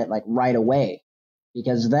that limit like right away,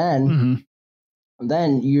 because then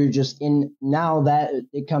you're just in. Now that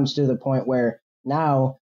it comes to the point where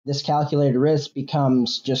now this calculated risk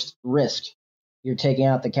becomes just risk. You're taking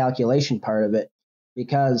out the calculation part of it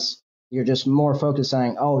because you're just more focused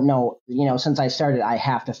on, oh no, since I started, I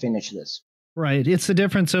have to finish this. Right. It's the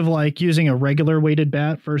difference of like using a regular weighted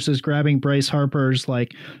bat versus grabbing Bryce Harper's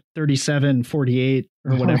like 37-48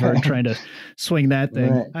 or whatever and trying to swing that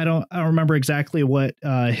thing. Right. I don't remember exactly what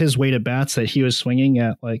his weighted bats that he was swinging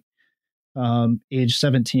at like age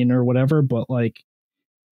 17 or whatever, but like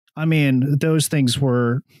I mean those things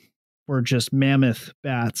were just mammoth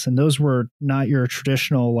bats, and those were not your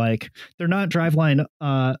traditional, like they're not driveline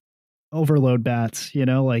overload bats,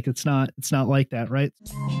 like it's not like that, right?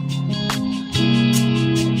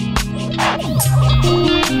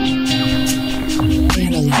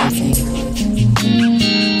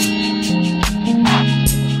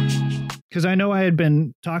 Because I know I had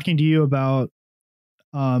been talking to you about,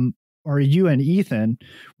 or you and Ethan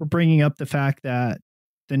were bringing up the fact that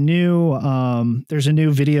the new, there's a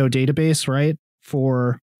new video database, right,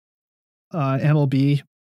 for MLB,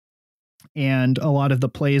 and a lot of the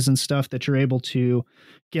plays and stuff that you're able to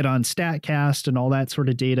get on StatCast and all that sort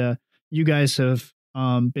of data. You guys have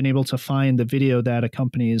been able to find the video that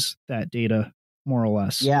accompanies that data, more or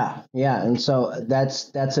less. Yeah. And so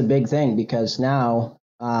that's a big thing, because now,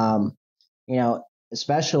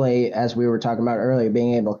 especially as we were talking about earlier,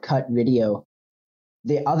 being able to cut video.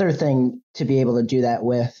 The other thing to be able to do that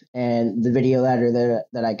with, and the video editor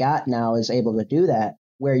that I got now is able to do that,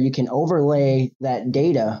 where you can overlay that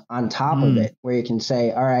data on top of it, where you can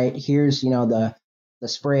say, all right, here's, the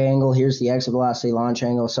spray angle, here's the exit velocity, launch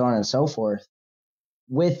angle, so on and so forth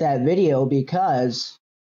with that video, because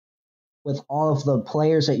with all of the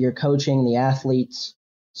players that you're coaching, the athletes,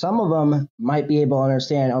 some of them might be able to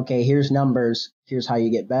understand, okay, here's numbers, here's how you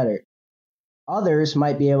get better. Others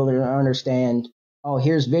might be able to understand, oh,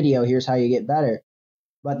 here's video, here's how you get better.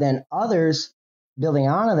 But then others building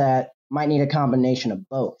onto that might need a combination of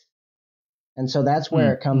both. And so that's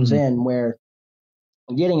where it comes in, where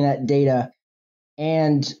getting that data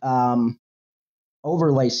and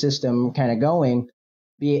overlay system kind of going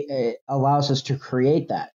allows us to create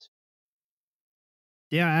that.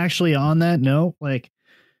 Yeah, actually on that note, like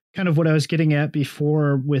kind of what I was getting at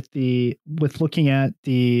before with looking at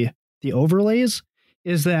the overlays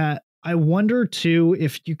is that I wonder too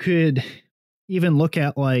if you could even look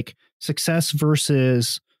at like success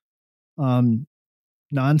versus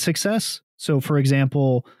non-success. So for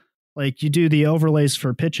example, like you do the overlays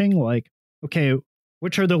for pitching, like, okay,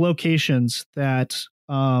 which are the locations that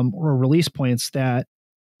or release points that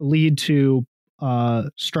lead to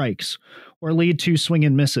strikes or lead to swing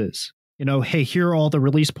and misses? Hey, here are all the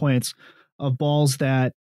release points of balls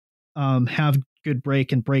that have good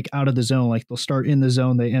break and break out of the zone. Like they'll start in the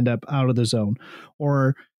zone, they end up out of the zone.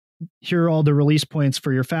 Or here are all the release points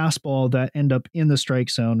for your fastball that end up in the strike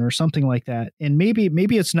zone, or something like that. And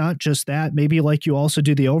maybe it's not just that. Maybe like you also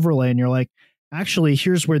do the overlay and you're like, actually,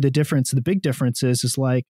 here's where the big difference is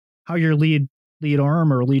like how your lead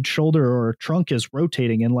arm or lead shoulder or trunk is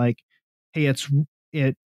rotating. And like, hey,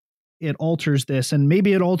 it alters this, and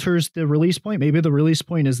maybe it alters the release point. Maybe the release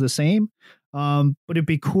point is the same. But it'd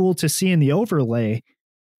be cool to see in the overlay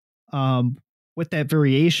what that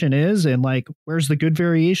variation is, and like where's the good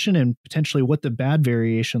variation and potentially what the bad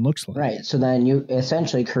variation looks like. Right. So then you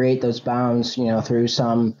essentially create those bounds, through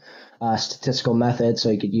some statistical methods. So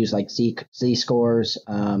you could use like z-scores,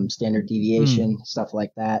 standard deviation, stuff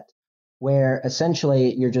like that, where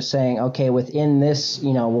essentially you're just saying, okay, within this,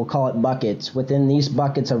 we'll call it buckets. Within these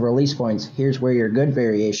buckets of release points, here's where your good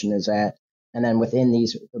variation is at. And then within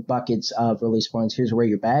these buckets of release points, here's where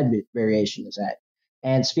your bad variation is at.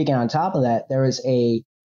 And speaking on top of that, there was a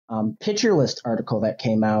picture list article that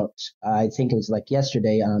came out. I think it was like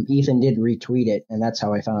yesterday. Ethan did retweet it, and that's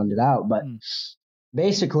how I found it out. But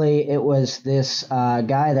basically, it was this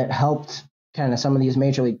guy that helped kind of some of these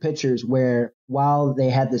major league pitchers, where while they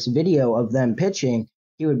had this video of them pitching,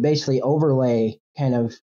 he would basically overlay kind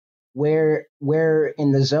of where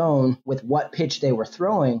in the zone with what pitch they were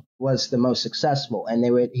throwing was the most successful. And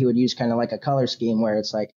he would use kind of like a color scheme where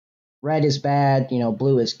it's like red is bad,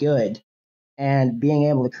 blue is good. And being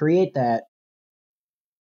able to create that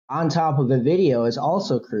on top of a video is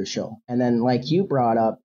also crucial. And then like you brought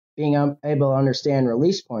up, being able to understand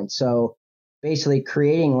release points. So basically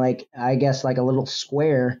creating like a little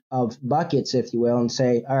square of buckets, if you will, and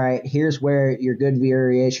say, all right, here's where your good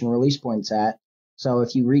variation release point's at. So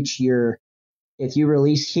if you release here,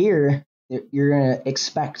 you're going to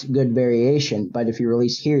expect good variation. But if you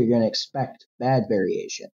release here, you're going to expect bad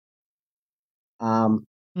variation.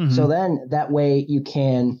 So then that way you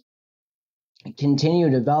can continue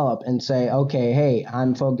to develop and say, okay, hey,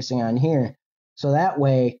 I'm focusing on here. So that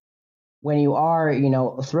way, when you are,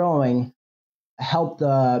 throwing, help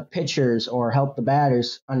the pitchers or help the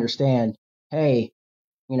batters understand, hey,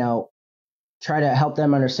 try to help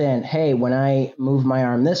them understand, hey, when I move my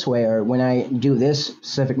arm this way or when I do this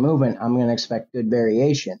specific movement, I'm going to expect good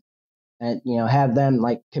variation. And, have them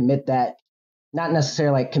like commit that, not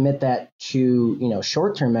necessarily like commit that to,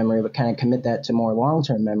 short-term memory, but kind of commit that to more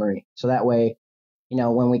long-term memory. So that way,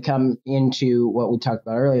 when we come into what we talked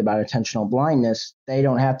about earlier about attentional blindness, they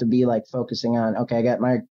don't have to be like focusing on, okay, I got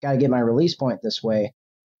to get my release point this way,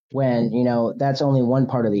 when, that's only one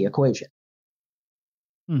part of the equation.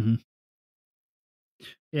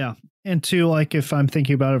 Yeah. And two, like if I'm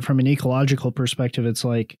thinking about it from an ecological perspective, it's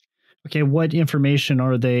like, okay, what information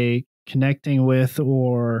are they connecting with,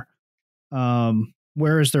 or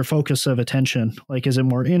where is their focus of attention? Like, is it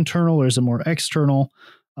more internal or is it more external?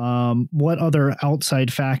 What other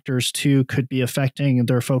outside factors too could be affecting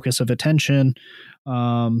their focus of attention?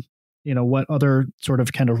 What other sort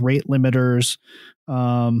of kind of rate limiters,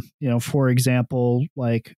 for example,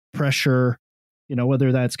 like pressure,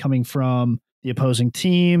 whether that's coming from the opposing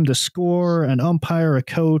team, the score, an umpire, a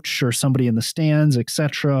coach, or somebody in the stands,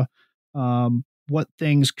 etc. What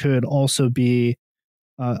things could also be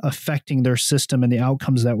affecting their system and the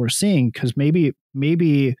outcomes that we're seeing? Because maybe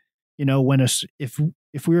if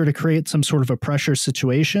we were to create some sort of a pressure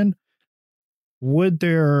situation, would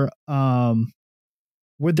their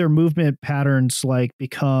movement patterns like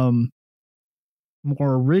become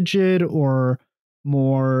more rigid or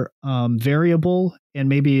more variable, and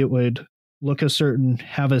maybe it would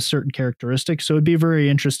have a certain characteristic. So it'd be very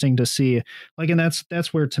interesting to see, like, and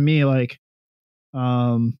that's where to me, like,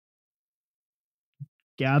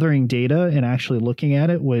 gathering data and actually looking at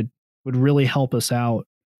it would really help us out,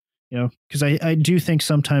 because I do think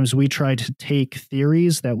sometimes we try to take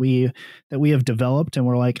theories that we have developed and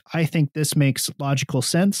we're like, I think this makes logical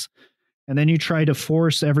sense. And then you try to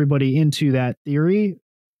force everybody into that theory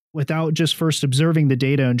without just first observing the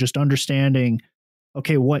data and just understanding,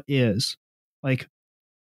 okay, what does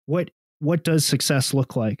success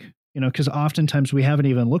look like? Because oftentimes we haven't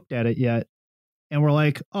even looked at it yet. And we're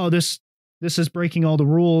like, oh, this is breaking all the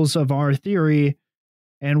rules of our theory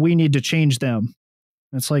and we need to change them.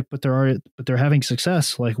 And it's like, but they're having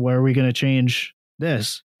success. Like, where are we going to change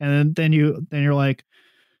this? And then you're like,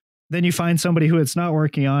 then you find somebody who it's not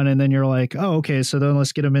working on. And then you're like, oh, okay, so then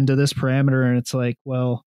let's get them into this parameter. And it's like,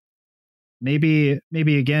 well, maybe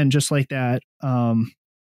again, just like that, that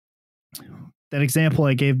example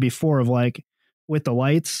I gave before of like with the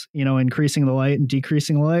lights, increasing the light and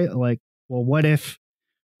decreasing the light. Like, well, what if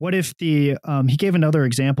the, he gave another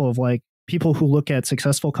example of like people who look at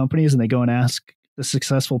successful companies and they go and ask the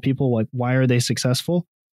successful people, like, why are they successful?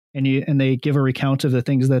 And they give a recount of the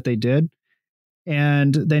things that they did.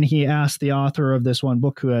 And then he asked the author of this one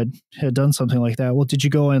book who had done something like that, well, did you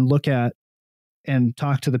go and look at and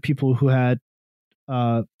talk to the people who had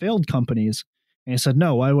failed companies? And he said,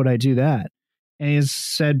 no, why would I do that? And he has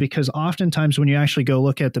said, because oftentimes when you actually go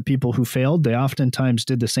look at the people who failed, they oftentimes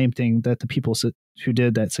did the same thing that the people who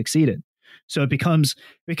did that succeeded. So it becomes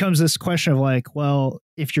this question of like, well,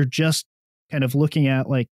 if you're just kind of looking at,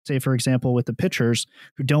 like, say, for example, with the pitchers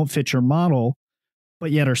who don't fit your model,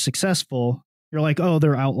 but yet are successful, you're like, oh,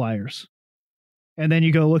 they're outliers. And then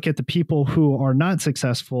you go look at the people who are not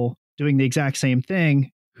successful doing the exact same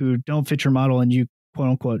thing, who don't fit your model, and you quote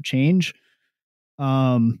unquote change.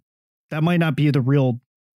 That might not be the real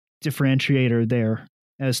differentiator there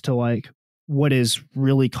as to like what is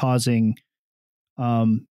really causing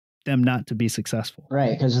them not to be successful.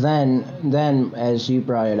 Right. Because then as you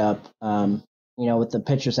brought it up, with the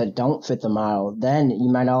pitchers that don't fit the model, then you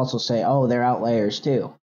might also say, oh, they're outliers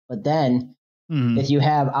too. But then if you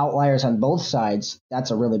have outliers on both sides,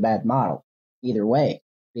 that's a really bad model either way,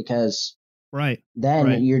 because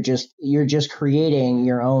then you're just creating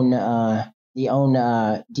your own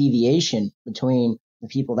deviation between the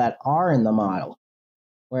people that are in the model.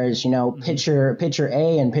 Whereas, pitcher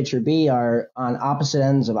A and pitcher B are on opposite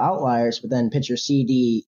ends of outliers, but then pitcher C,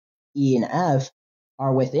 D, E, and F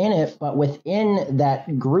are within it. But within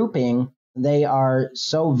that grouping, they are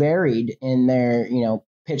so varied in their,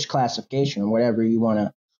 pitch classification, or whatever you want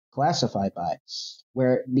to classify by,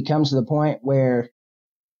 where it becomes to the point where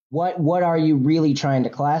what are you really trying to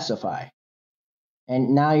classify?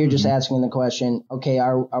 And now you're just asking the question, okay,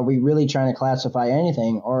 are we really trying to classify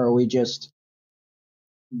anything, or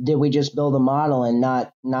did we just build a model and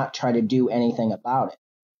not try to do anything about it?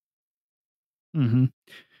 Mm-hmm.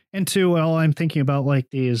 And two, while I'm thinking about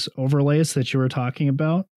like these overlays that you were talking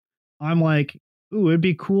about, I'm like, ooh, it'd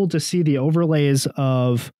be cool to see the overlays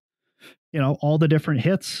of, all the different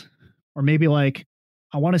hits, or maybe like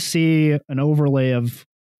I want to see an overlay of,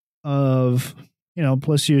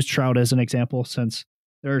 let's use Trout as an example, since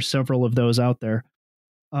there are several of those out there,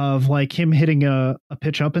 of like him hitting a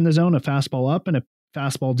pitch up in the zone, a fastball up and a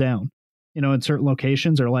fastball down, in certain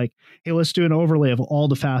locations, or like, hey, let's do an overlay of all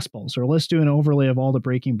the fastballs, or let's do an overlay of all the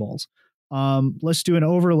breaking balls. Let's do an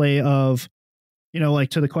overlay of, like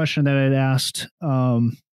to the question that I'd asked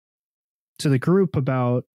to the group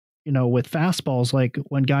about, with fastballs, like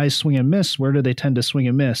when guys swing and miss, where do they tend to swing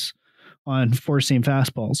and miss on four-seam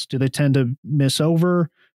fastballs? Do they tend to miss over,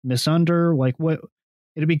 miss under? Like what?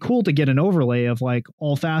 It'd be cool to get an overlay of like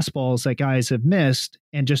all fastballs that guys have missed,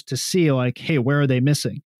 and just to see like, hey, where are they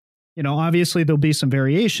missing? Obviously there'll be some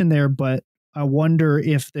variation there, but I wonder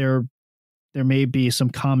if there may be some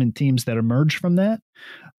common themes that emerge from that,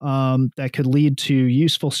 that could lead to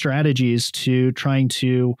useful strategies to trying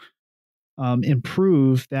to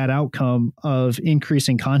improve that outcome of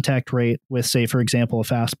increasing contact rate with, say, for example, a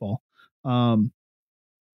fastball.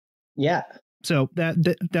 Yeah. So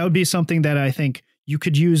that would be something that I think you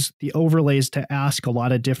could use the overlays to ask a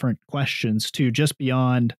lot of different questions too, just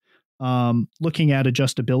beyond looking at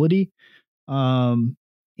adjustability and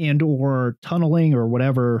or tunneling or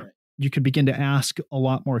whatever. You could begin to ask a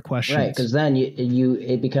lot more questions. Right, because then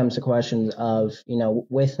it becomes a question of,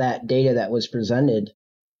 with that data that was presented,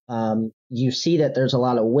 you see that there's a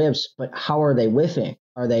lot of whiffs, but how are they whiffing?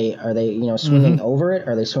 Are they swinging over it?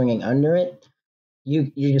 Are they swinging under it?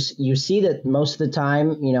 You see that most of the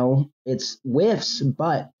time, it's whiffs,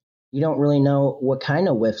 but you don't really know what kind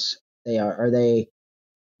of whiffs they are. Are they?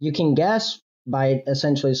 You can guess by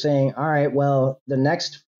essentially saying, all right, well, the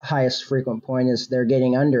next highest frequent point is they're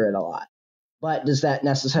getting under it a lot. But does that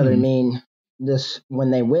necessarily mean this when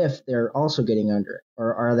they whiff, they're also getting under it,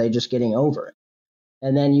 or are they just getting over it?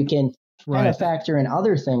 And then you can kind of factor in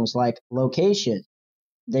other things like location.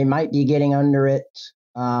 They might be getting under it,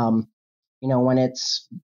 when it's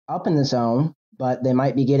up in the zone, but they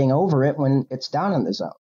might be getting over it when it's down in the zone.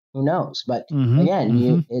 Who knows? But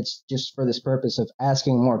again, it's just for this purpose of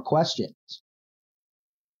asking more questions.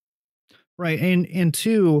 Right. And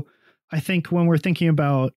two, I think when we're thinking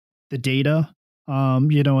about the data,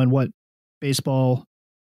 and what baseball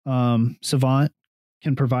savant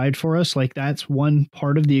can provide for us, like that's one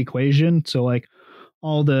part of the equation. So like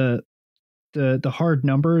all the hard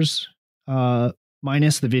numbers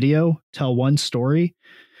minus the video tell one story,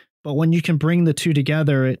 but when you can bring the two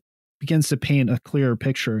together, it begins to paint a clearer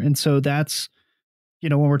picture. And so that's,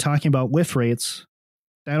 when we're talking about whiff rates,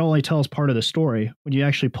 that only tells part of the story. When you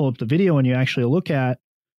actually pull up the video and you actually look at,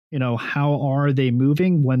 how are they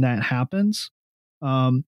moving when that happens?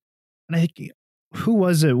 And I think, who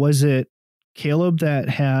was it? Was it Caleb that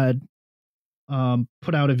had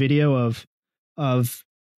put out a video of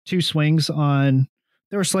two swings on,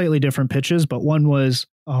 they were slightly different pitches, but one was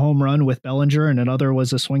a home run with Bellinger and another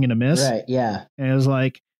was a swing and a miss. Right. Yeah. And it was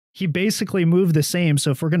like, he basically moved the same.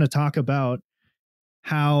 So if we're going to talk about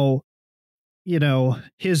how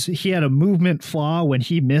he had a movement flaw when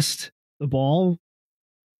he missed the ball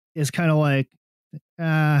is kind of like,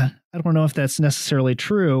 I don't know if that's necessarily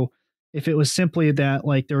true. If it was simply that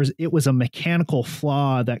like it was a mechanical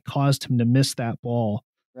flaw that caused him to miss that ball.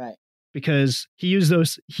 Right. Because he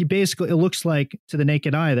basically, it looks like to the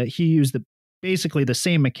naked eye that he used basically the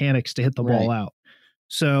same mechanics to hit the ball out.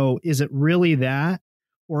 So is it really that,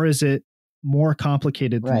 or is it more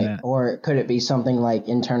complicated than that? Or could it be something like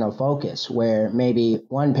internal focus, where maybe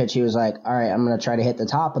one pitch he was like, all right, I'm going to try to hit the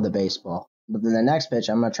top of the baseball, but then the next pitch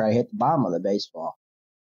I'm going to try to hit the bottom of the baseball.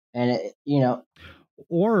 And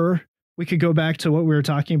or we could go back to what we were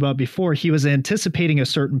talking about before. He was anticipating a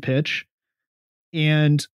certain pitch,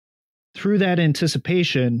 and through that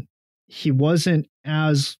anticipation, he wasn't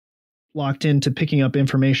as locked into picking up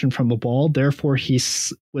information from the ball. Therefore, he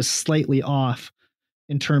was slightly off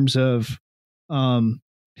in terms of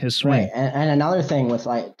his swing. Right. And another thing with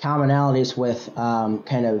like commonalities with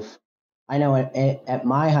I know at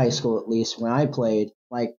my high school, at least when I played,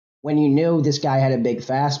 like when you knew this guy had a big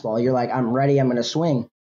fastball, you're like, I'm ready, I'm going to swing.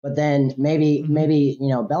 But then maybe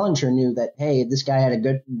Bellinger knew that, hey, this guy had a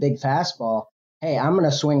good big fastball. Hey, I'm going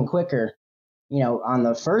to swing quicker, on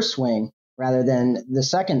the first swing rather than the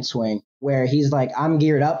second swing, where he's like, I'm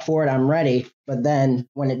geared up for it, I'm ready. But then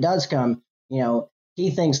when it does come, he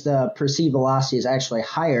thinks the perceived velocity is actually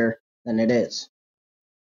higher than it is.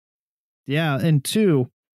 Yeah, and two,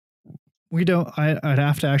 I'd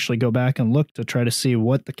have to actually go back and look to try to see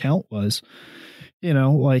what the count was,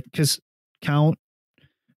 because count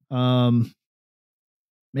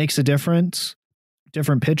makes a difference.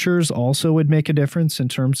 Different pitchers also would make a difference in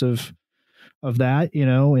terms of that,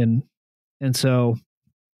 and so,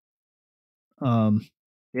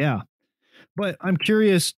 yeah. But I'm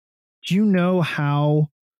curious, do you know how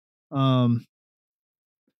to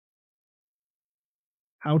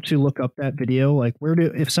look up that video? Like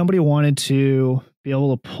if somebody wanted to be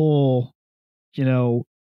able to pull,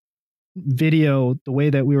 video the way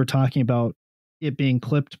that we were talking about it being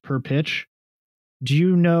clipped per pitch, do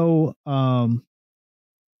you know,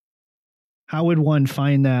 how would one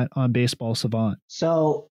find that on Baseball Savant?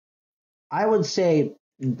 So I would say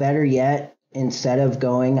better yet, instead of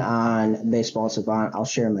going on Baseball Savant, I'll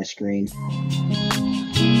share my screen.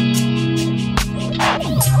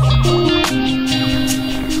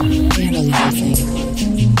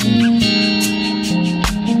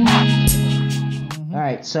 All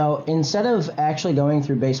right, so instead of actually going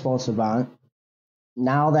through Baseball Savant,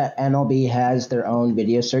 now that MLB has their own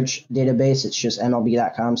video search database, it's just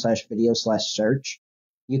mlb.com/video/search.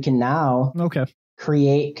 You can now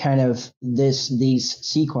create kind of these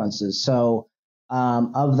sequences. So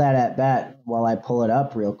of that at bat, while I pull it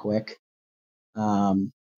up real quick,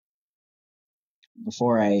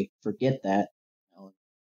 before I forget that,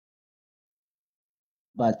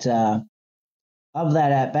 but of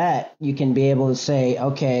that at bat, you can be able to say,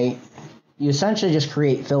 okay, you essentially just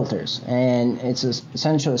create filters, and it's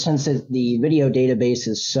essentially, since the video database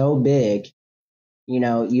is so big, you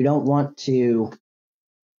don't want to,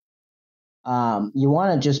 you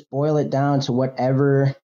want to just boil it down to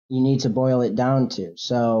whatever you need to boil it down to.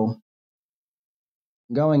 So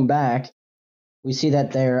going back, we see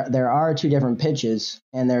that there are two different pitches,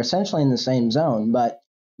 and they're essentially in the same zone, but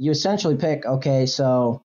you essentially pick, okay,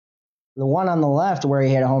 so the one on the left where he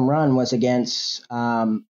hit a home run was against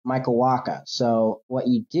Michael Wacha. So what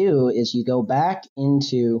you do is you go back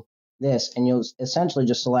into this, and you'll essentially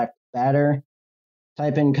just select batter,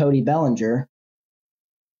 type in Cody Bellinger,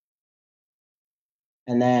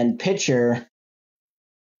 and then pitcher,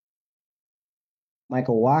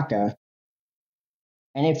 Michael Wacha.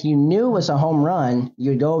 And if you knew it was a home run,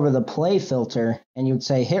 you'd go over the play filter, and you'd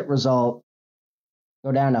say hit result,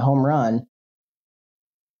 go down to home run.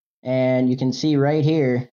 And you can see right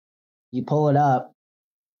here, you pull it up.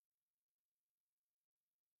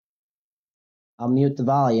 I'll mute the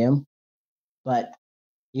volume, but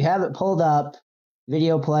you have it pulled up,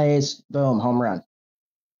 video plays, boom, home run.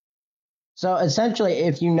 So essentially,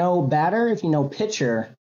 if you know batter, if you know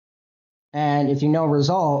pitcher, and if you know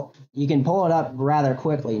result, you can pull it up rather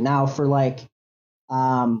quickly. Now for like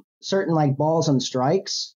certain like balls and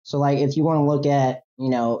strikes, so like if you want to look at,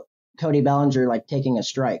 Cody Bellinger like taking a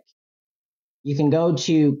strike, you can go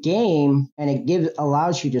to game, and it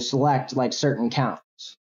allows you to select like certain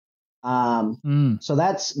counts. So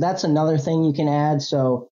that's another thing you can add.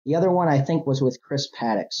 So the other one I think was with Chris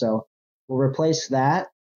Paddock. So we'll replace that,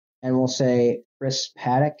 and we'll say Chris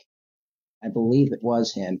Paddock. I believe it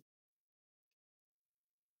was him.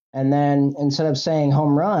 And then instead of saying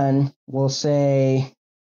home run, we'll say,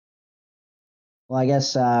 well, I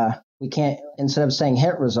guess we can't, instead of saying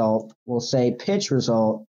hit result, we'll say pitch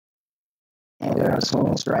result, and we're a swing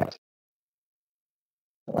and strike.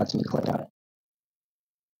 It lets me click on it.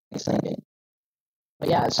 But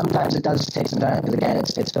yeah, sometimes it does take some time because again,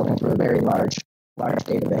 it's filtering through a very large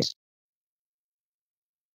database.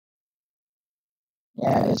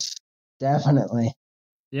 Yeah, it's definitely.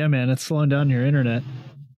 Yeah, man, it's slowing down your internet.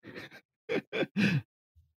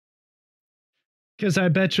 Because I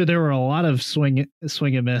bet you there were a lot of swing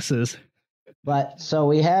and misses. But so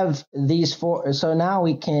we have these 4. So now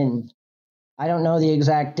we can. I don't know the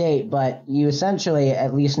exact date, but you essentially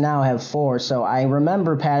at least now have 4. So I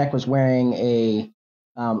remember Paddock was wearing a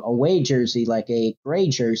away jersey, like a gray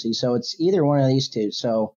jersey. So it's either one of these two.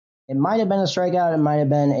 So it might have been a strikeout, it might have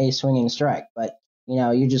been a swinging strike, but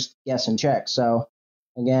you just guess and check. So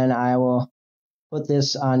again, I will put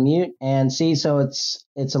this on mute and see. So it's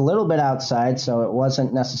a little bit outside, so it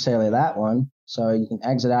wasn't necessarily that one. So you can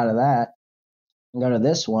exit out of that and go to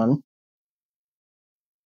this one.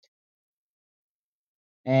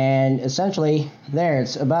 And essentially, there,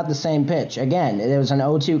 it's about the same pitch. Again, it was an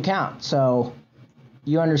 0-2 count. So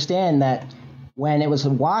you understand that when it was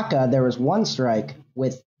Waka, there was 1 strike.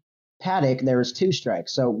 With Paddock, there was 2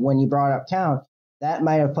 strikes. So when you brought up count, that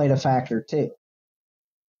might have played a factor too.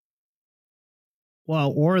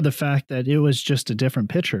 Well, or the fact that it was just a different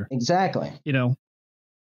pitcher. Exactly.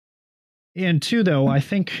 And 2, though, I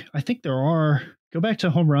think there are, go back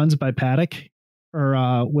to home runs by Paddock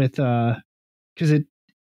or with because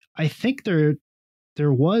I think there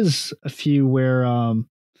was a few where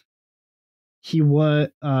he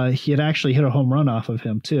had actually hit a home run off of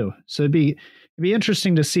him too. So it'd be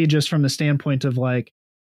interesting to see just from the standpoint of like,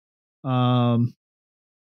 was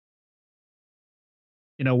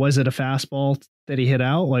it a fastball that he hit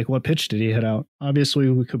out? Like what pitch did he hit out? Obviously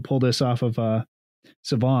we could pull this off of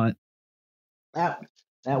Savant. That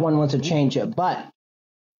one was a changeup, but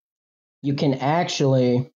you can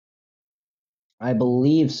actually, I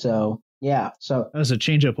believe so. Yeah, so that was a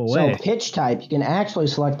changeup away. So pitch type, you can actually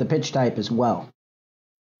select the pitch type as well,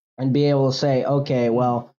 and be able to say, okay,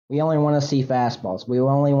 well, we only want to see fastballs. We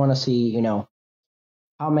only want to see,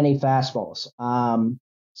 how many fastballs.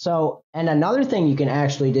 So, and another thing you can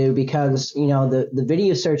actually do, because the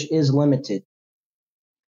video search is limited,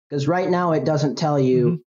 because right now it doesn't tell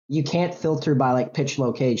you. You can't filter by like pitch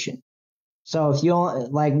location. So if you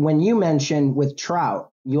like when you mentioned with Trout,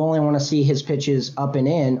 you only want to see his pitches up and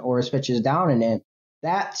in or his pitches down and in.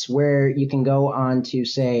 That's where you can go on to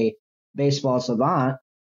say Baseball Savant.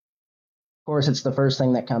 Of course, it's the first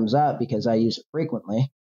thing that comes up because I use it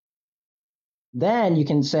frequently. Then you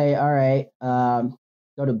can say, all right,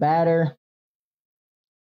 go to batter,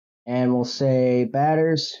 and we'll say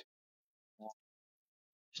batters.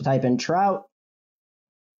 Just type in Trout.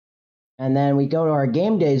 And then we go to our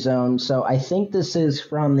game day zone. So I think this is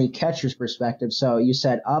from the catcher's perspective. So you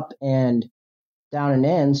said up and down and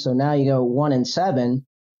in. So now you go 1 and 7.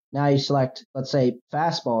 Now you select, let's say,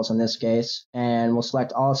 fastballs in this case, and we'll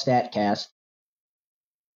select all StatCast.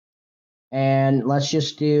 And let's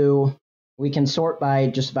just do, we can sort by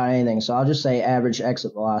just about anything. So I'll just say average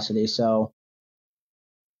exit velocity. So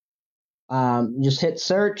just hit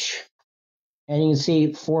search, and you can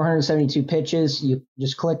see 472 pitches. You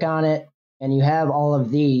just click on it, and you have all of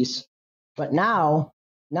these. But now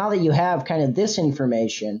that you have kind of this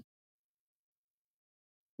information,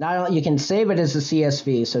 not only you can save it as a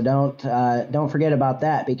CSV, so don't forget about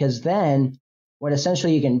that, because then what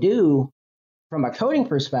essentially you can do from a coding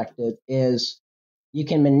perspective is you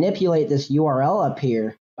can manipulate this URL up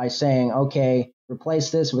here by saying, okay, replace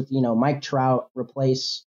this with Mike Trout,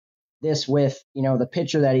 replace this with the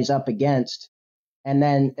pitcher that he's up against, and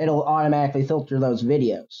then it'll automatically filter those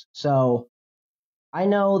videos. So I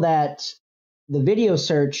know that the video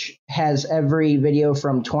search has every video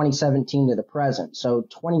from 2017 to the present. So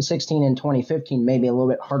 2016 and 2015 may be a little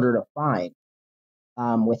bit harder to find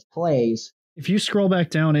with plays. If you scroll back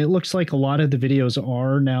down, it looks like a lot of the videos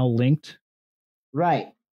are now linked.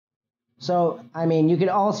 Right. So, I mean, you could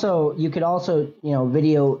also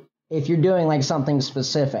video if you're doing like something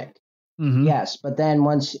specific. Mm-hmm. Yes, but then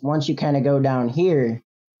once you kind of go down here,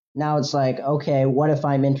 now it's like, okay, what if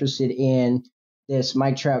I'm interested in this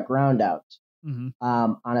Mike Trout ground out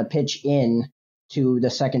on a pitch in to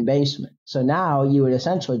the second baseman? So now you would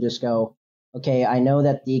essentially just go, okay, I know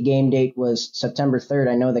that the game date was September 3rd.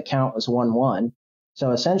 I know the count was 1-1.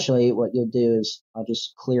 So essentially what you'll do is I'll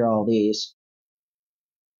just clear all these.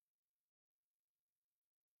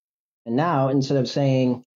 And now instead of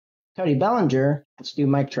saying Cody Bellinger, let's do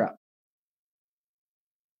Mike Trout.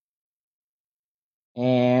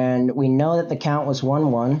 And we know that the count was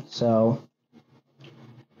 1-1, so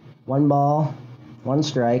 1 ball, 1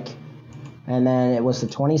 strike. And then it was the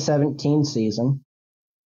 2017 season.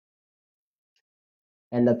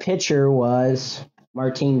 And the pitcher was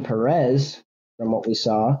Martin Perez, from what we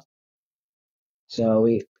saw. So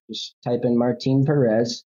we just type in Martin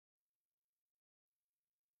Perez.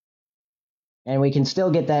 And we can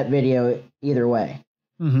still get that video either way.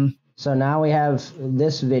 Mm-hmm. So now we have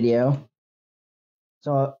this video.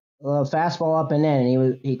 So a little fastball up and in,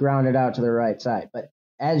 and he grounded out to the right side. But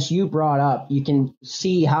as you brought up, you can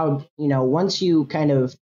see how, once you kind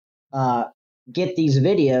of get these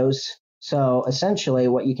videos, so essentially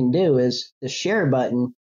what you can do is the share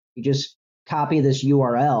button, you just copy this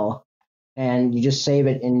URL and you just save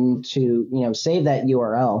it into, save that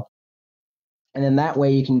URL. And then that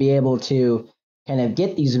way you can be able to kind of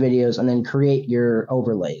get these videos and then create your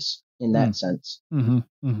overlays in that sense. Mm-hmm.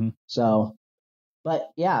 Mm-hmm. So,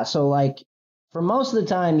 but yeah, so like for most of the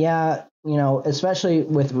time, yeah, especially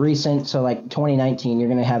with recent, so like 2019, you're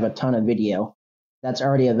going to have a ton of video that's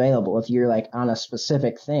already available if you're like on a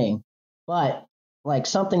specific thing. But like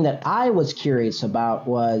something that I was curious about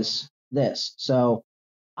was this. So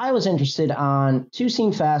I was interested on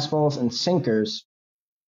 2-seam fastballs and sinkers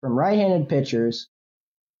from right-handed pitchers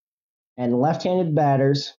and left-handed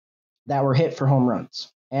batters that were hit for home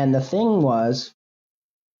runs. And the thing was,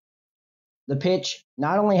 the pitch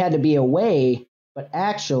not only had to be away, but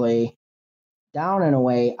actually down and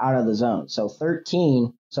away out of the zone. So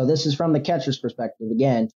 13, so this is from the catcher's perspective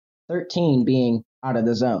again, 13 being out of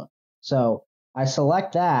the zone. So I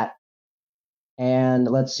select that, and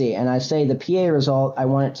let's see, and I say the PA result, I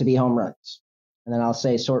want it to be home runs. And then I'll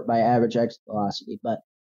say sort by average exit velocity. But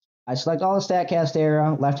I select all the StatCast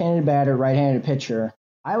era, left-handed batter, right-handed pitcher.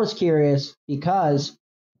 I was curious because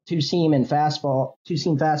two-seam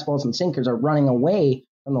fastballs and sinkers are running away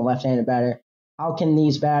from the left-handed batter. How can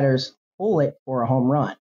these batters pull it for a home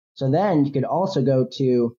run? So then you could also go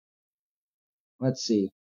to, let's see,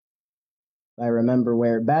 if I remember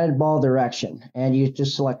where, batted ball direction, and you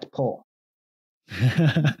just select pull.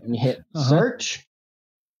 And you hit search.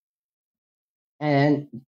 And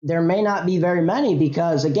there may not be very many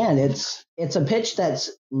because, again, it's a pitch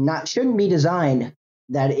shouldn't be designed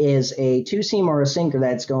that is a two-seam or a sinker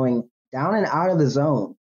that's going down and out of the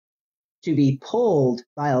zone to be pulled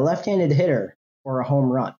by a left-handed hitter for a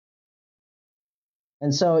home run.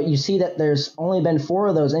 And so you see that there's only been 4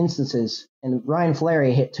 of those instances, and Ryan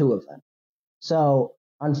Flaherty hit 2 of them. So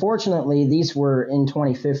unfortunately, these were in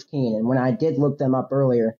 2015, and when I did look them up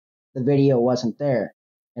earlier, the video wasn't there.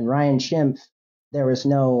 And Ryan Schimpf, there's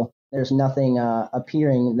nothing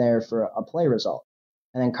appearing there for a play result.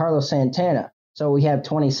 And then Carlos Santana. So we have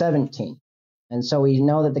 2017. And so we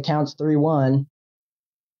know that the count's 3-1,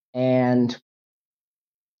 and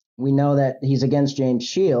we know that he's against James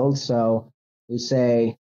Shields. So we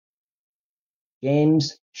say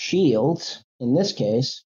James Shields in this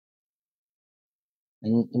case.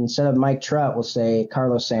 And instead of Mike Trout, we'll say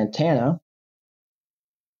Carlos Santana.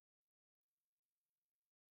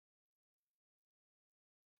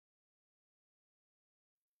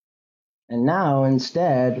 And now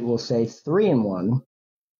instead, we'll say 3-1.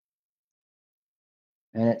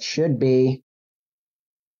 And it should be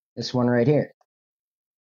this one right here.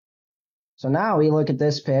 So now we look at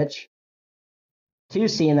this pitch.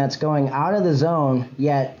 2-seam that's going out of the zone,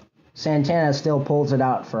 yet Santana still pulls it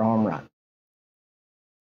out for a home run.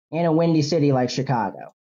 In a windy city like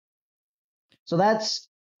Chicago. So that's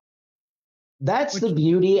the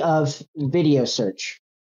beauty of video search.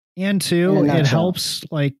 And two, it helps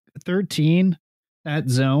like 13, that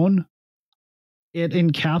zone. It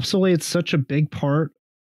encapsulates such a big part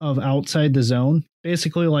of outside the zone.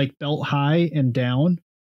 Basically like belt high and down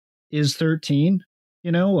is 13,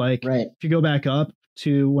 right. If you go back up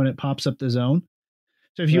to when it pops up the zone.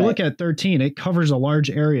 So if you look at 13, it covers a large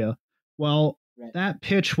area. Well, that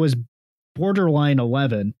pitch was borderline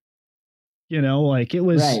 11, it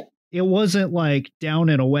was, it wasn't like down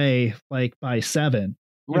and away, like by 7,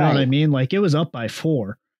 you know what I mean? Like it was up by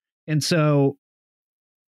 4. And so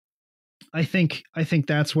I think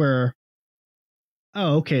that's where,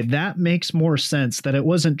 okay, that makes more sense that it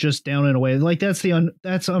wasn't just down and away. Like that's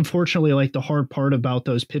unfortunately like the hard part about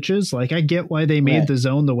those pitches. Like I get why they made the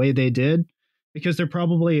zone the way they did, because they're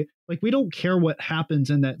probably like, we don't care what happens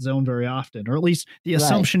in that zone very often, or at least the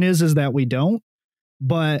assumption is that we don't.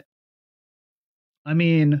 But I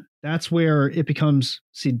mean, that's where it becomes,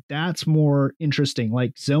 that's more interesting.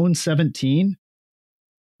 Like zone 17,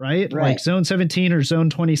 right? Like zone 17 or zone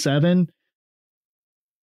 27.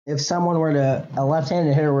 If a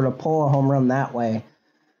left-handed hitter were to pull a home run that way,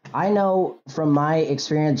 I know from my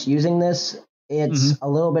experience using this, it's a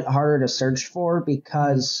little bit harder to search for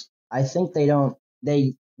because I think they don't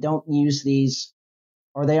use these,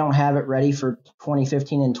 or they don't have it ready for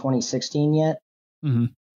 2015 and 2016 yet.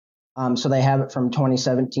 Mm-hmm. So they have it from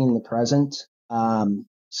 2017, the present.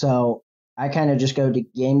 So I kind of just go to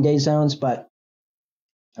game day zones, but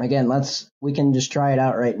again, we can just try it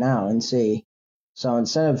out right now and see. So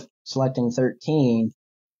instead of selecting 13,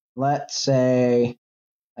 let's say,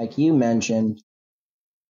 like you mentioned,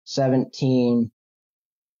 17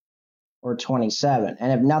 or 27.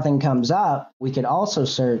 And if nothing comes up, we could also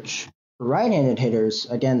search for right-handed hitters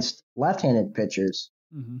against left-handed pitchers.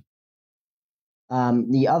 Mm-hmm.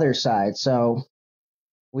 The other side. So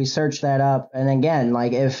we search that up. And again,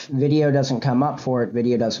 like if video doesn't come up for it,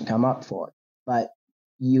 video doesn't come up for it. But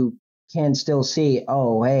you can still see,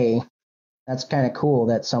 oh, hey, that's kind of cool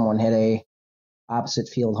that someone hit a opposite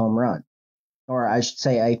field home run. Or I should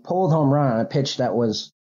say a pulled home run on a pitch that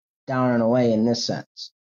was down and away in this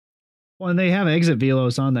sense. Well, and they have exit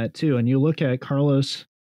velos on that too. And you look at Carlos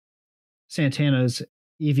Santana's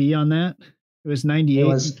EV on that, it was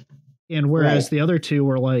 98. And whereas the other two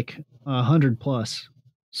were like 100 plus.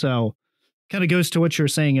 So kind of goes to what you're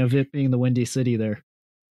saying of it being the Windy City there.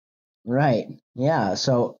 Right. Yeah.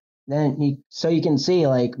 So then you can see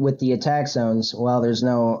like with the attack zones, well, there's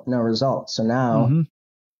no results. So now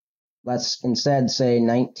let's instead say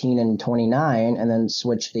 19 and 29 and then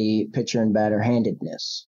switch the pitcher and batter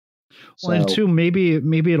handedness. Well, and two, maybe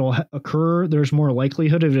it'll occur. There's more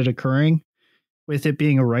likelihood of it occurring with it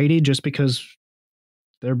being a righty just because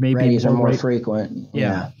there may be righties are more frequent.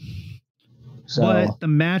 Yeah. So, but the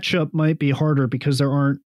matchup might be harder because there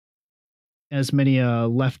aren't as many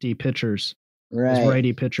lefty pitchers as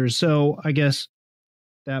righty pitchers. So I guess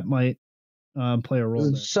that might play a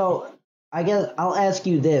role there. So I guess I'll ask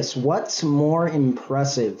you this. What's more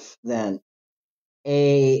impressive than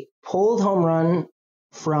a pulled home run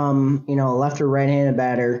from, a left or right-handed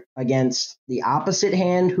batter against the opposite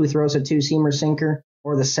hand who throws a two-seamer sinker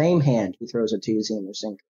or the same hand who throws a two-seamer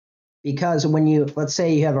sinker? Because when let's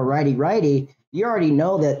say you have a righty-righty, you already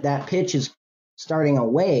know that pitch is starting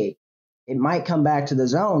away. It might come back to the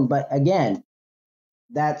zone, but again,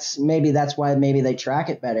 that's why they track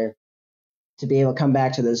it better to be able to come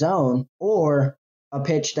back to the zone, or a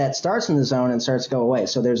pitch that starts in the zone and starts to go away.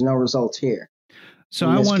 So there's no results here. So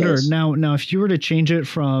I wonder now if you were to change it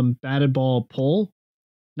from batted ball pull,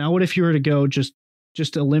 now what if you were to go just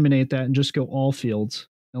eliminate that and just go all fields,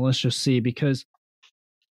 and let's just see, because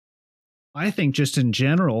I think just in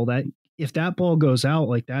general that if that ball goes out,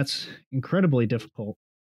 like that's incredibly difficult.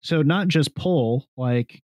 So not just pull,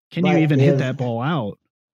 like can you even hit that ball out?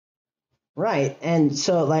 Right. And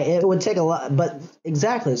so like it would take a lot, but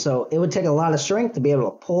exactly. So it would take a lot of strength to be able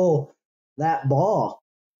to pull that ball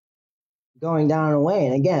going down and away.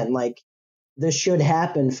 And again, like this should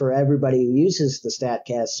happen for everybody who uses the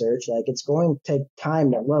StatCast search. Like it's going to take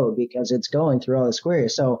time to load because it's going through all the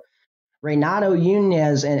queries. So Renato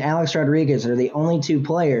Nunez and Alex Rodriguez are the only two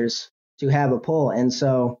players to have a pull. And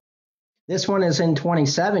so this one is in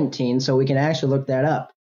 2017, so we can actually look that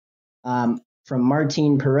up from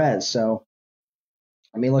Martin Perez. So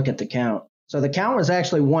let me look at the count. So the count was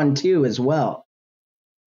actually 1-2 as well.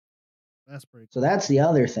 That's pretty cool. So that's the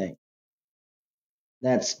other thing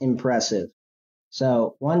that's impressive.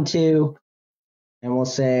 So 1-2, and we'll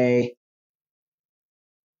say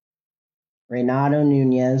Renato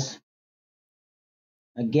Nunez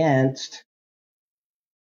against,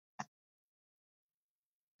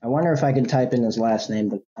 I wonder if I can type in his last name,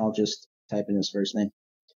 but I'll just type in his first name.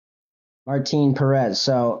 Martin Perez.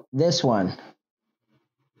 So this one.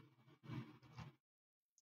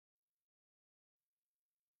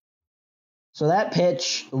 So that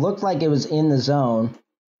pitch looked like it was in the zone,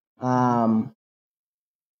 but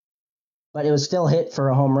it was still hit for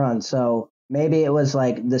a home run. So maybe it was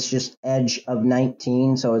like this just edge of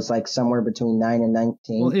 19, so it's like somewhere between 9 and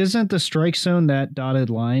 19. Well, isn't the strike zone that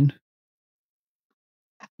dotted line?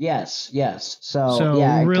 Yes. So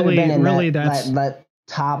yeah, it really, could have been in that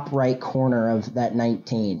top right corner of that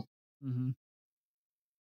 19. Mm-hmm.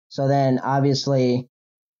 So then obviously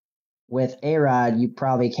with A-Rod, you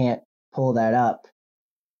probably can't pull that up.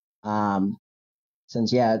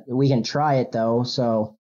 Since we can try it though.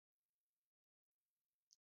 So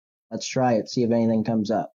let's try it, see if anything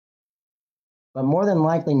comes up. But more than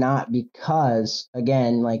likely not, because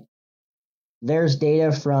again, like there's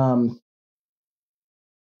data from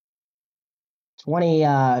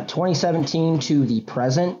 2017 to the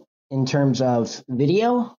present in terms of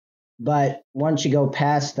video. But once you go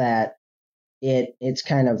past that, it's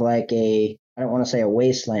kind of like I don't want to say a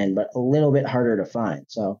wasteland, but a little bit harder to find.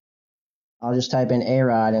 So I'll just type in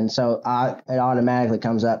A-Rod, and so it automatically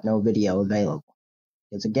comes up no video available.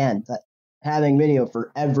 Because again, having video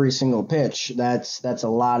for every single pitch, that's a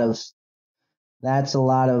lot of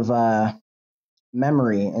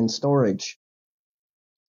memory and storage.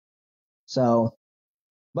 So,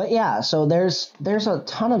 but yeah, so there's a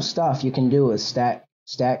ton of stuff you can do with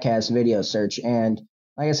Statcast video search, and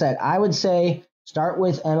like I said, I would say start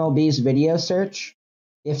with MLB's video search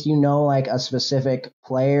if you know like a specific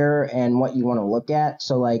player and what you want to look at.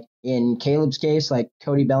 So like in Caleb's case, like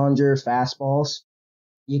Cody Bellinger fastballs,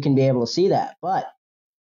 you can be able to see that. But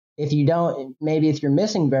if you don't, maybe if you're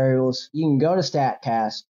missing variables, you can go to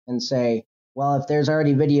Statcast and say, well, if there's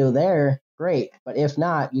already video there, great. But if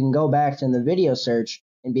not, you can go back to the video search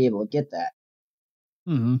and be able to get that.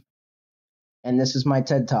 Mm-hmm. And this is my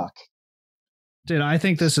TED Talk. Dude, I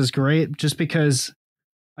think this is great just because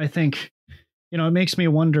I think, it makes me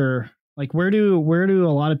wonder, like, where do a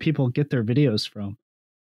lot of people get their videos from?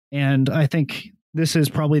 And I think this is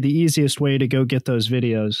probably the easiest way to go get those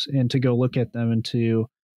videos and to go look at them and to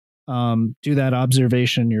do that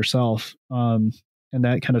observation yourself and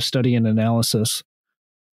that kind of study and analysis.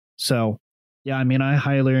 So, yeah, I mean, I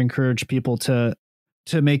highly encourage people to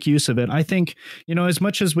make use of it. I think, as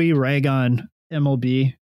much as we rag on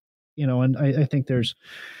MLB, and I think there's,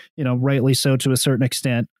 rightly so to a certain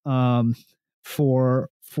extent, for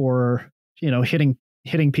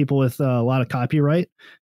hitting people with a lot of copyright,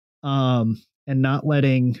 and not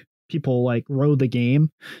letting people like grow the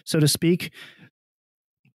game, so to speak.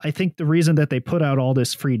 I think the reason that they put out all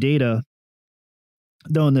this free data,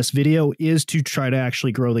 though, in this video is to try to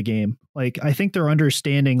actually grow the game. Like, I think they're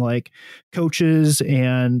understanding, like, coaches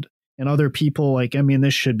and other people, like, I mean,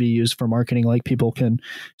 this should be used for marketing. Like, people can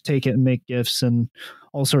take it and make GIFs and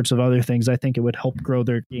all sorts of other things. I think it would help grow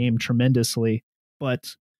their game tremendously.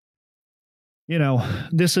 But,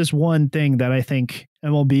 this is one thing that I think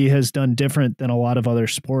MLB has done different than a lot of other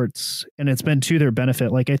sports, and it's been to their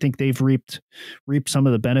benefit. Like, I think they've reaped some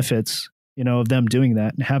of the benefits, of them doing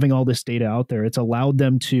that and having all this data out there. It's allowed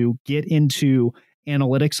them to get into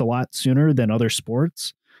analytics a lot sooner than other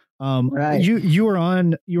sports. Right. You were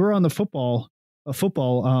on the football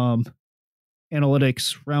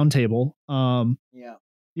analytics roundtable. Yeah.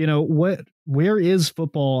 Where is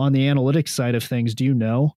football on the analytics side of things? Do you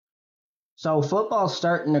know? So football's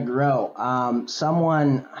starting to grow.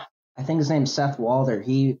 Someone, I think his name's Seth Walder,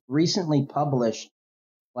 he recently published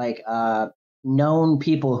like known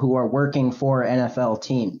people who are working for NFL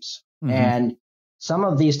teams. Mm-hmm. And some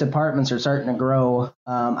of these departments are starting to grow.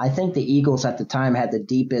 I think the Eagles at the time had the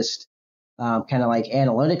deepest kind of like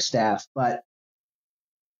analytics staff, but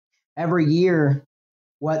every year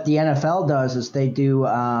what the NFL does is they do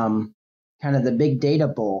kind of the big data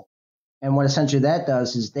bowl. And what essentially that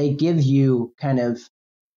does is they give you kind of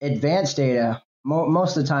advanced data.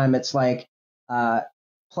 Most of the time it's like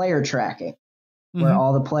player tracking, mm-hmm. where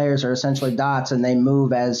all the players are essentially dots and they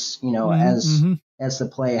move as, mm-hmm. as the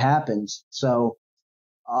play happens. So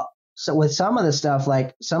with some of the stuff,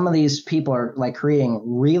 like some of these people are like creating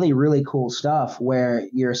really, really cool stuff where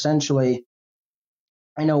you're essentially,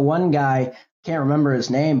 I know one guy, can't remember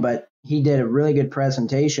his name, but he did a really good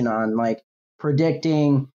presentation on like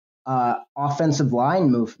predicting offensive line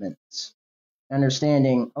movements,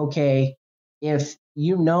 understanding, okay, if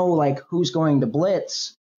like who's going to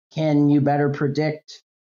blitz, can you better predict,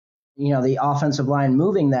 the offensive line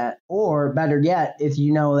moving that? Or better yet, if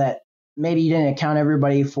you know that maybe you didn't account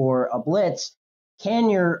everybody for a blitz, can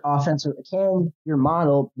your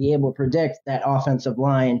model be able to predict that offensive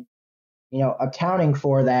line, accounting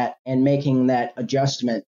for that and making that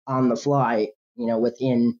adjustment on the fly,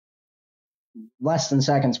 within less than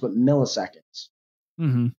seconds, but milliseconds.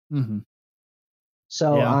 Mm-hmm. Mm-hmm.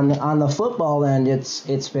 So yeah. on the football end,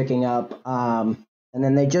 it's picking up. And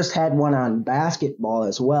then they just had one on basketball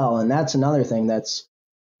as well, and that's another thing that's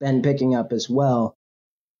been picking up as well.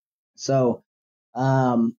 So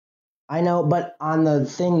I know, but on the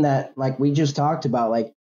thing that like we just talked about,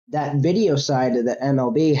 like that video side of the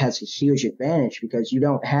MLB has a huge advantage because you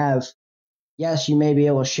don't have. Yes, you may be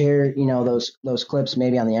able to share, those clips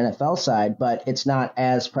maybe on the NFL side, but it's not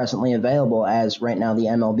as presently available as right now the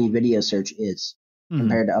MLB video search is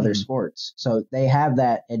compared to other sports. So they have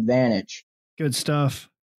that advantage. Good stuff.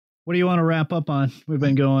 What do you want to wrap up on? We've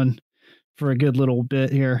been going for a good little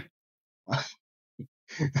bit here.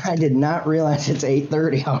 I did not realize it's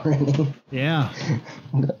 8:30 already. Yeah.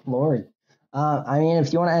 Good Lord. I mean,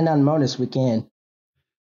 if you want to end on Modus, we can.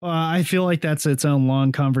 I feel like that's its own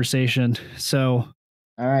long conversation. So,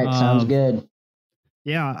 all right, sounds good.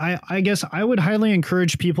 Yeah, I guess I would highly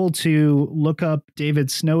encourage people to look up David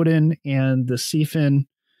Snowden and the CFIN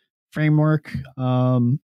framework.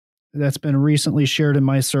 that's been recently shared in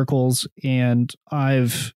my circles, and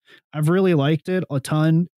I've really liked it a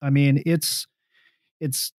ton. I mean, it's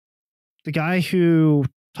the guy who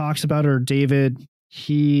talks about it, or David.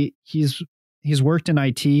 He's worked in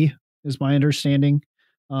IT, is my understanding,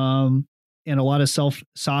 and a lot of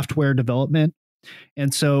software development,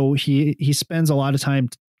 and so he spends a lot of time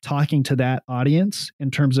talking to that audience in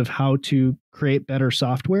terms of how to create better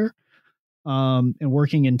software, and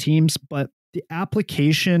working in teams. But the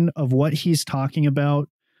application of what he's talking about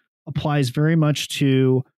applies very much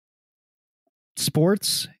to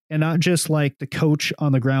sports, and not just like the coach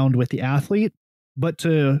on the ground with the athlete, but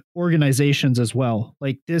to organizations as well.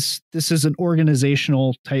 Like this is an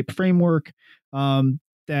organizational type framework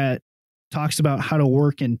that talks about how to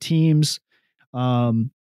work in teams.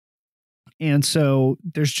 And so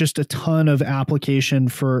there's just a ton of application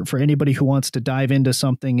for anybody who wants to dive into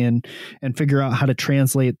something and figure out how to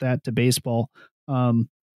translate that to baseball.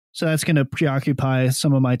 So that's going to preoccupy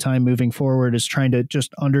some of my time moving forward, is trying to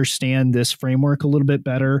just understand this framework a little bit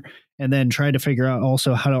better, and then try to figure out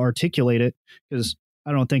also how to articulate it, because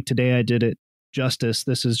I don't think today I did it justice.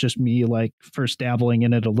 This is just me like first dabbling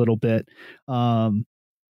in it a little bit.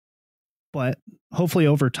 But hopefully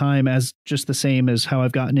over time, as just the same as how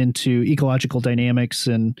I've gotten into ecological dynamics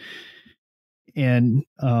and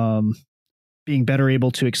being better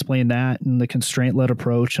able to explain that and the constraint-led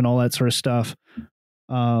approach and all that sort of stuff,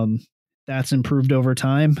 that's improved over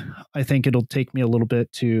time. I think it'll take me a little bit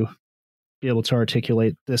to be able to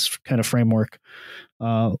articulate this kind of framework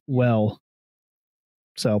well.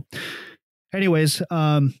 So anyways,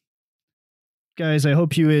 guys, I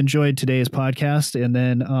hope you enjoyed today's podcast, and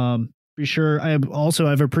then be sure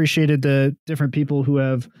I've appreciated the different people who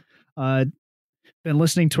have been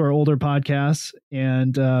listening to our older podcasts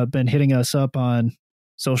and been hitting us up on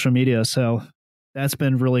social media. So that's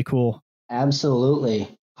been really cool.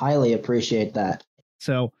 Absolutely. Highly appreciate that.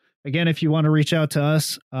 So again, if you want to reach out to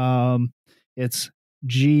us, it's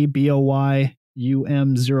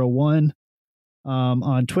GBOYUM01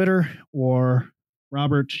 on Twitter, or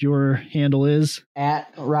Robert, your handle is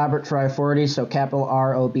at Robert Try 40. So capital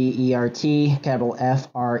ROBERT, capital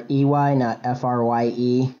FREY, not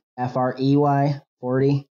FRYE, FREY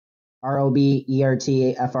 40,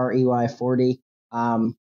 ROBERT FREY 40.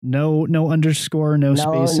 No underscore, no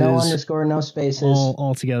spaces. No underscore, no spaces.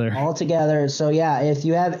 All together. All together. So yeah, if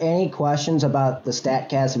you have any questions about the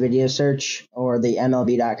StatCast video search or the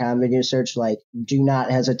MLB.com video search, like, do not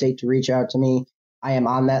hesitate to reach out to me. I am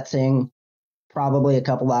on that thing probably a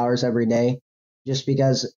couple hours every day, just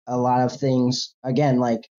because a lot of things, again,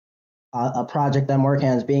 like a project I'm working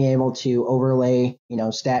on is being able to overlay,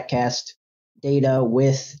 StatCast data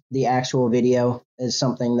with the actual video is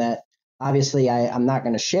something that obviously I'm not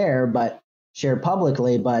going to share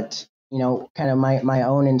publicly, but, kind of my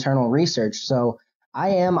own internal research. So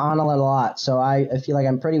I am on it a lot. So I feel like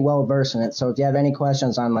I'm pretty well versed in it. So if you have any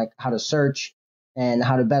questions on like how to search and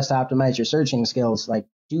how to best optimize your searching skills, like,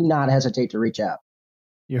 do not hesitate to reach out.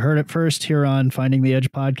 You heard it first here on Finding the Edge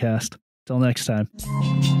podcast. Till next time.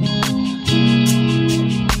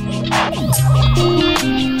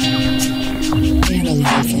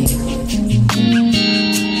 Analyzing.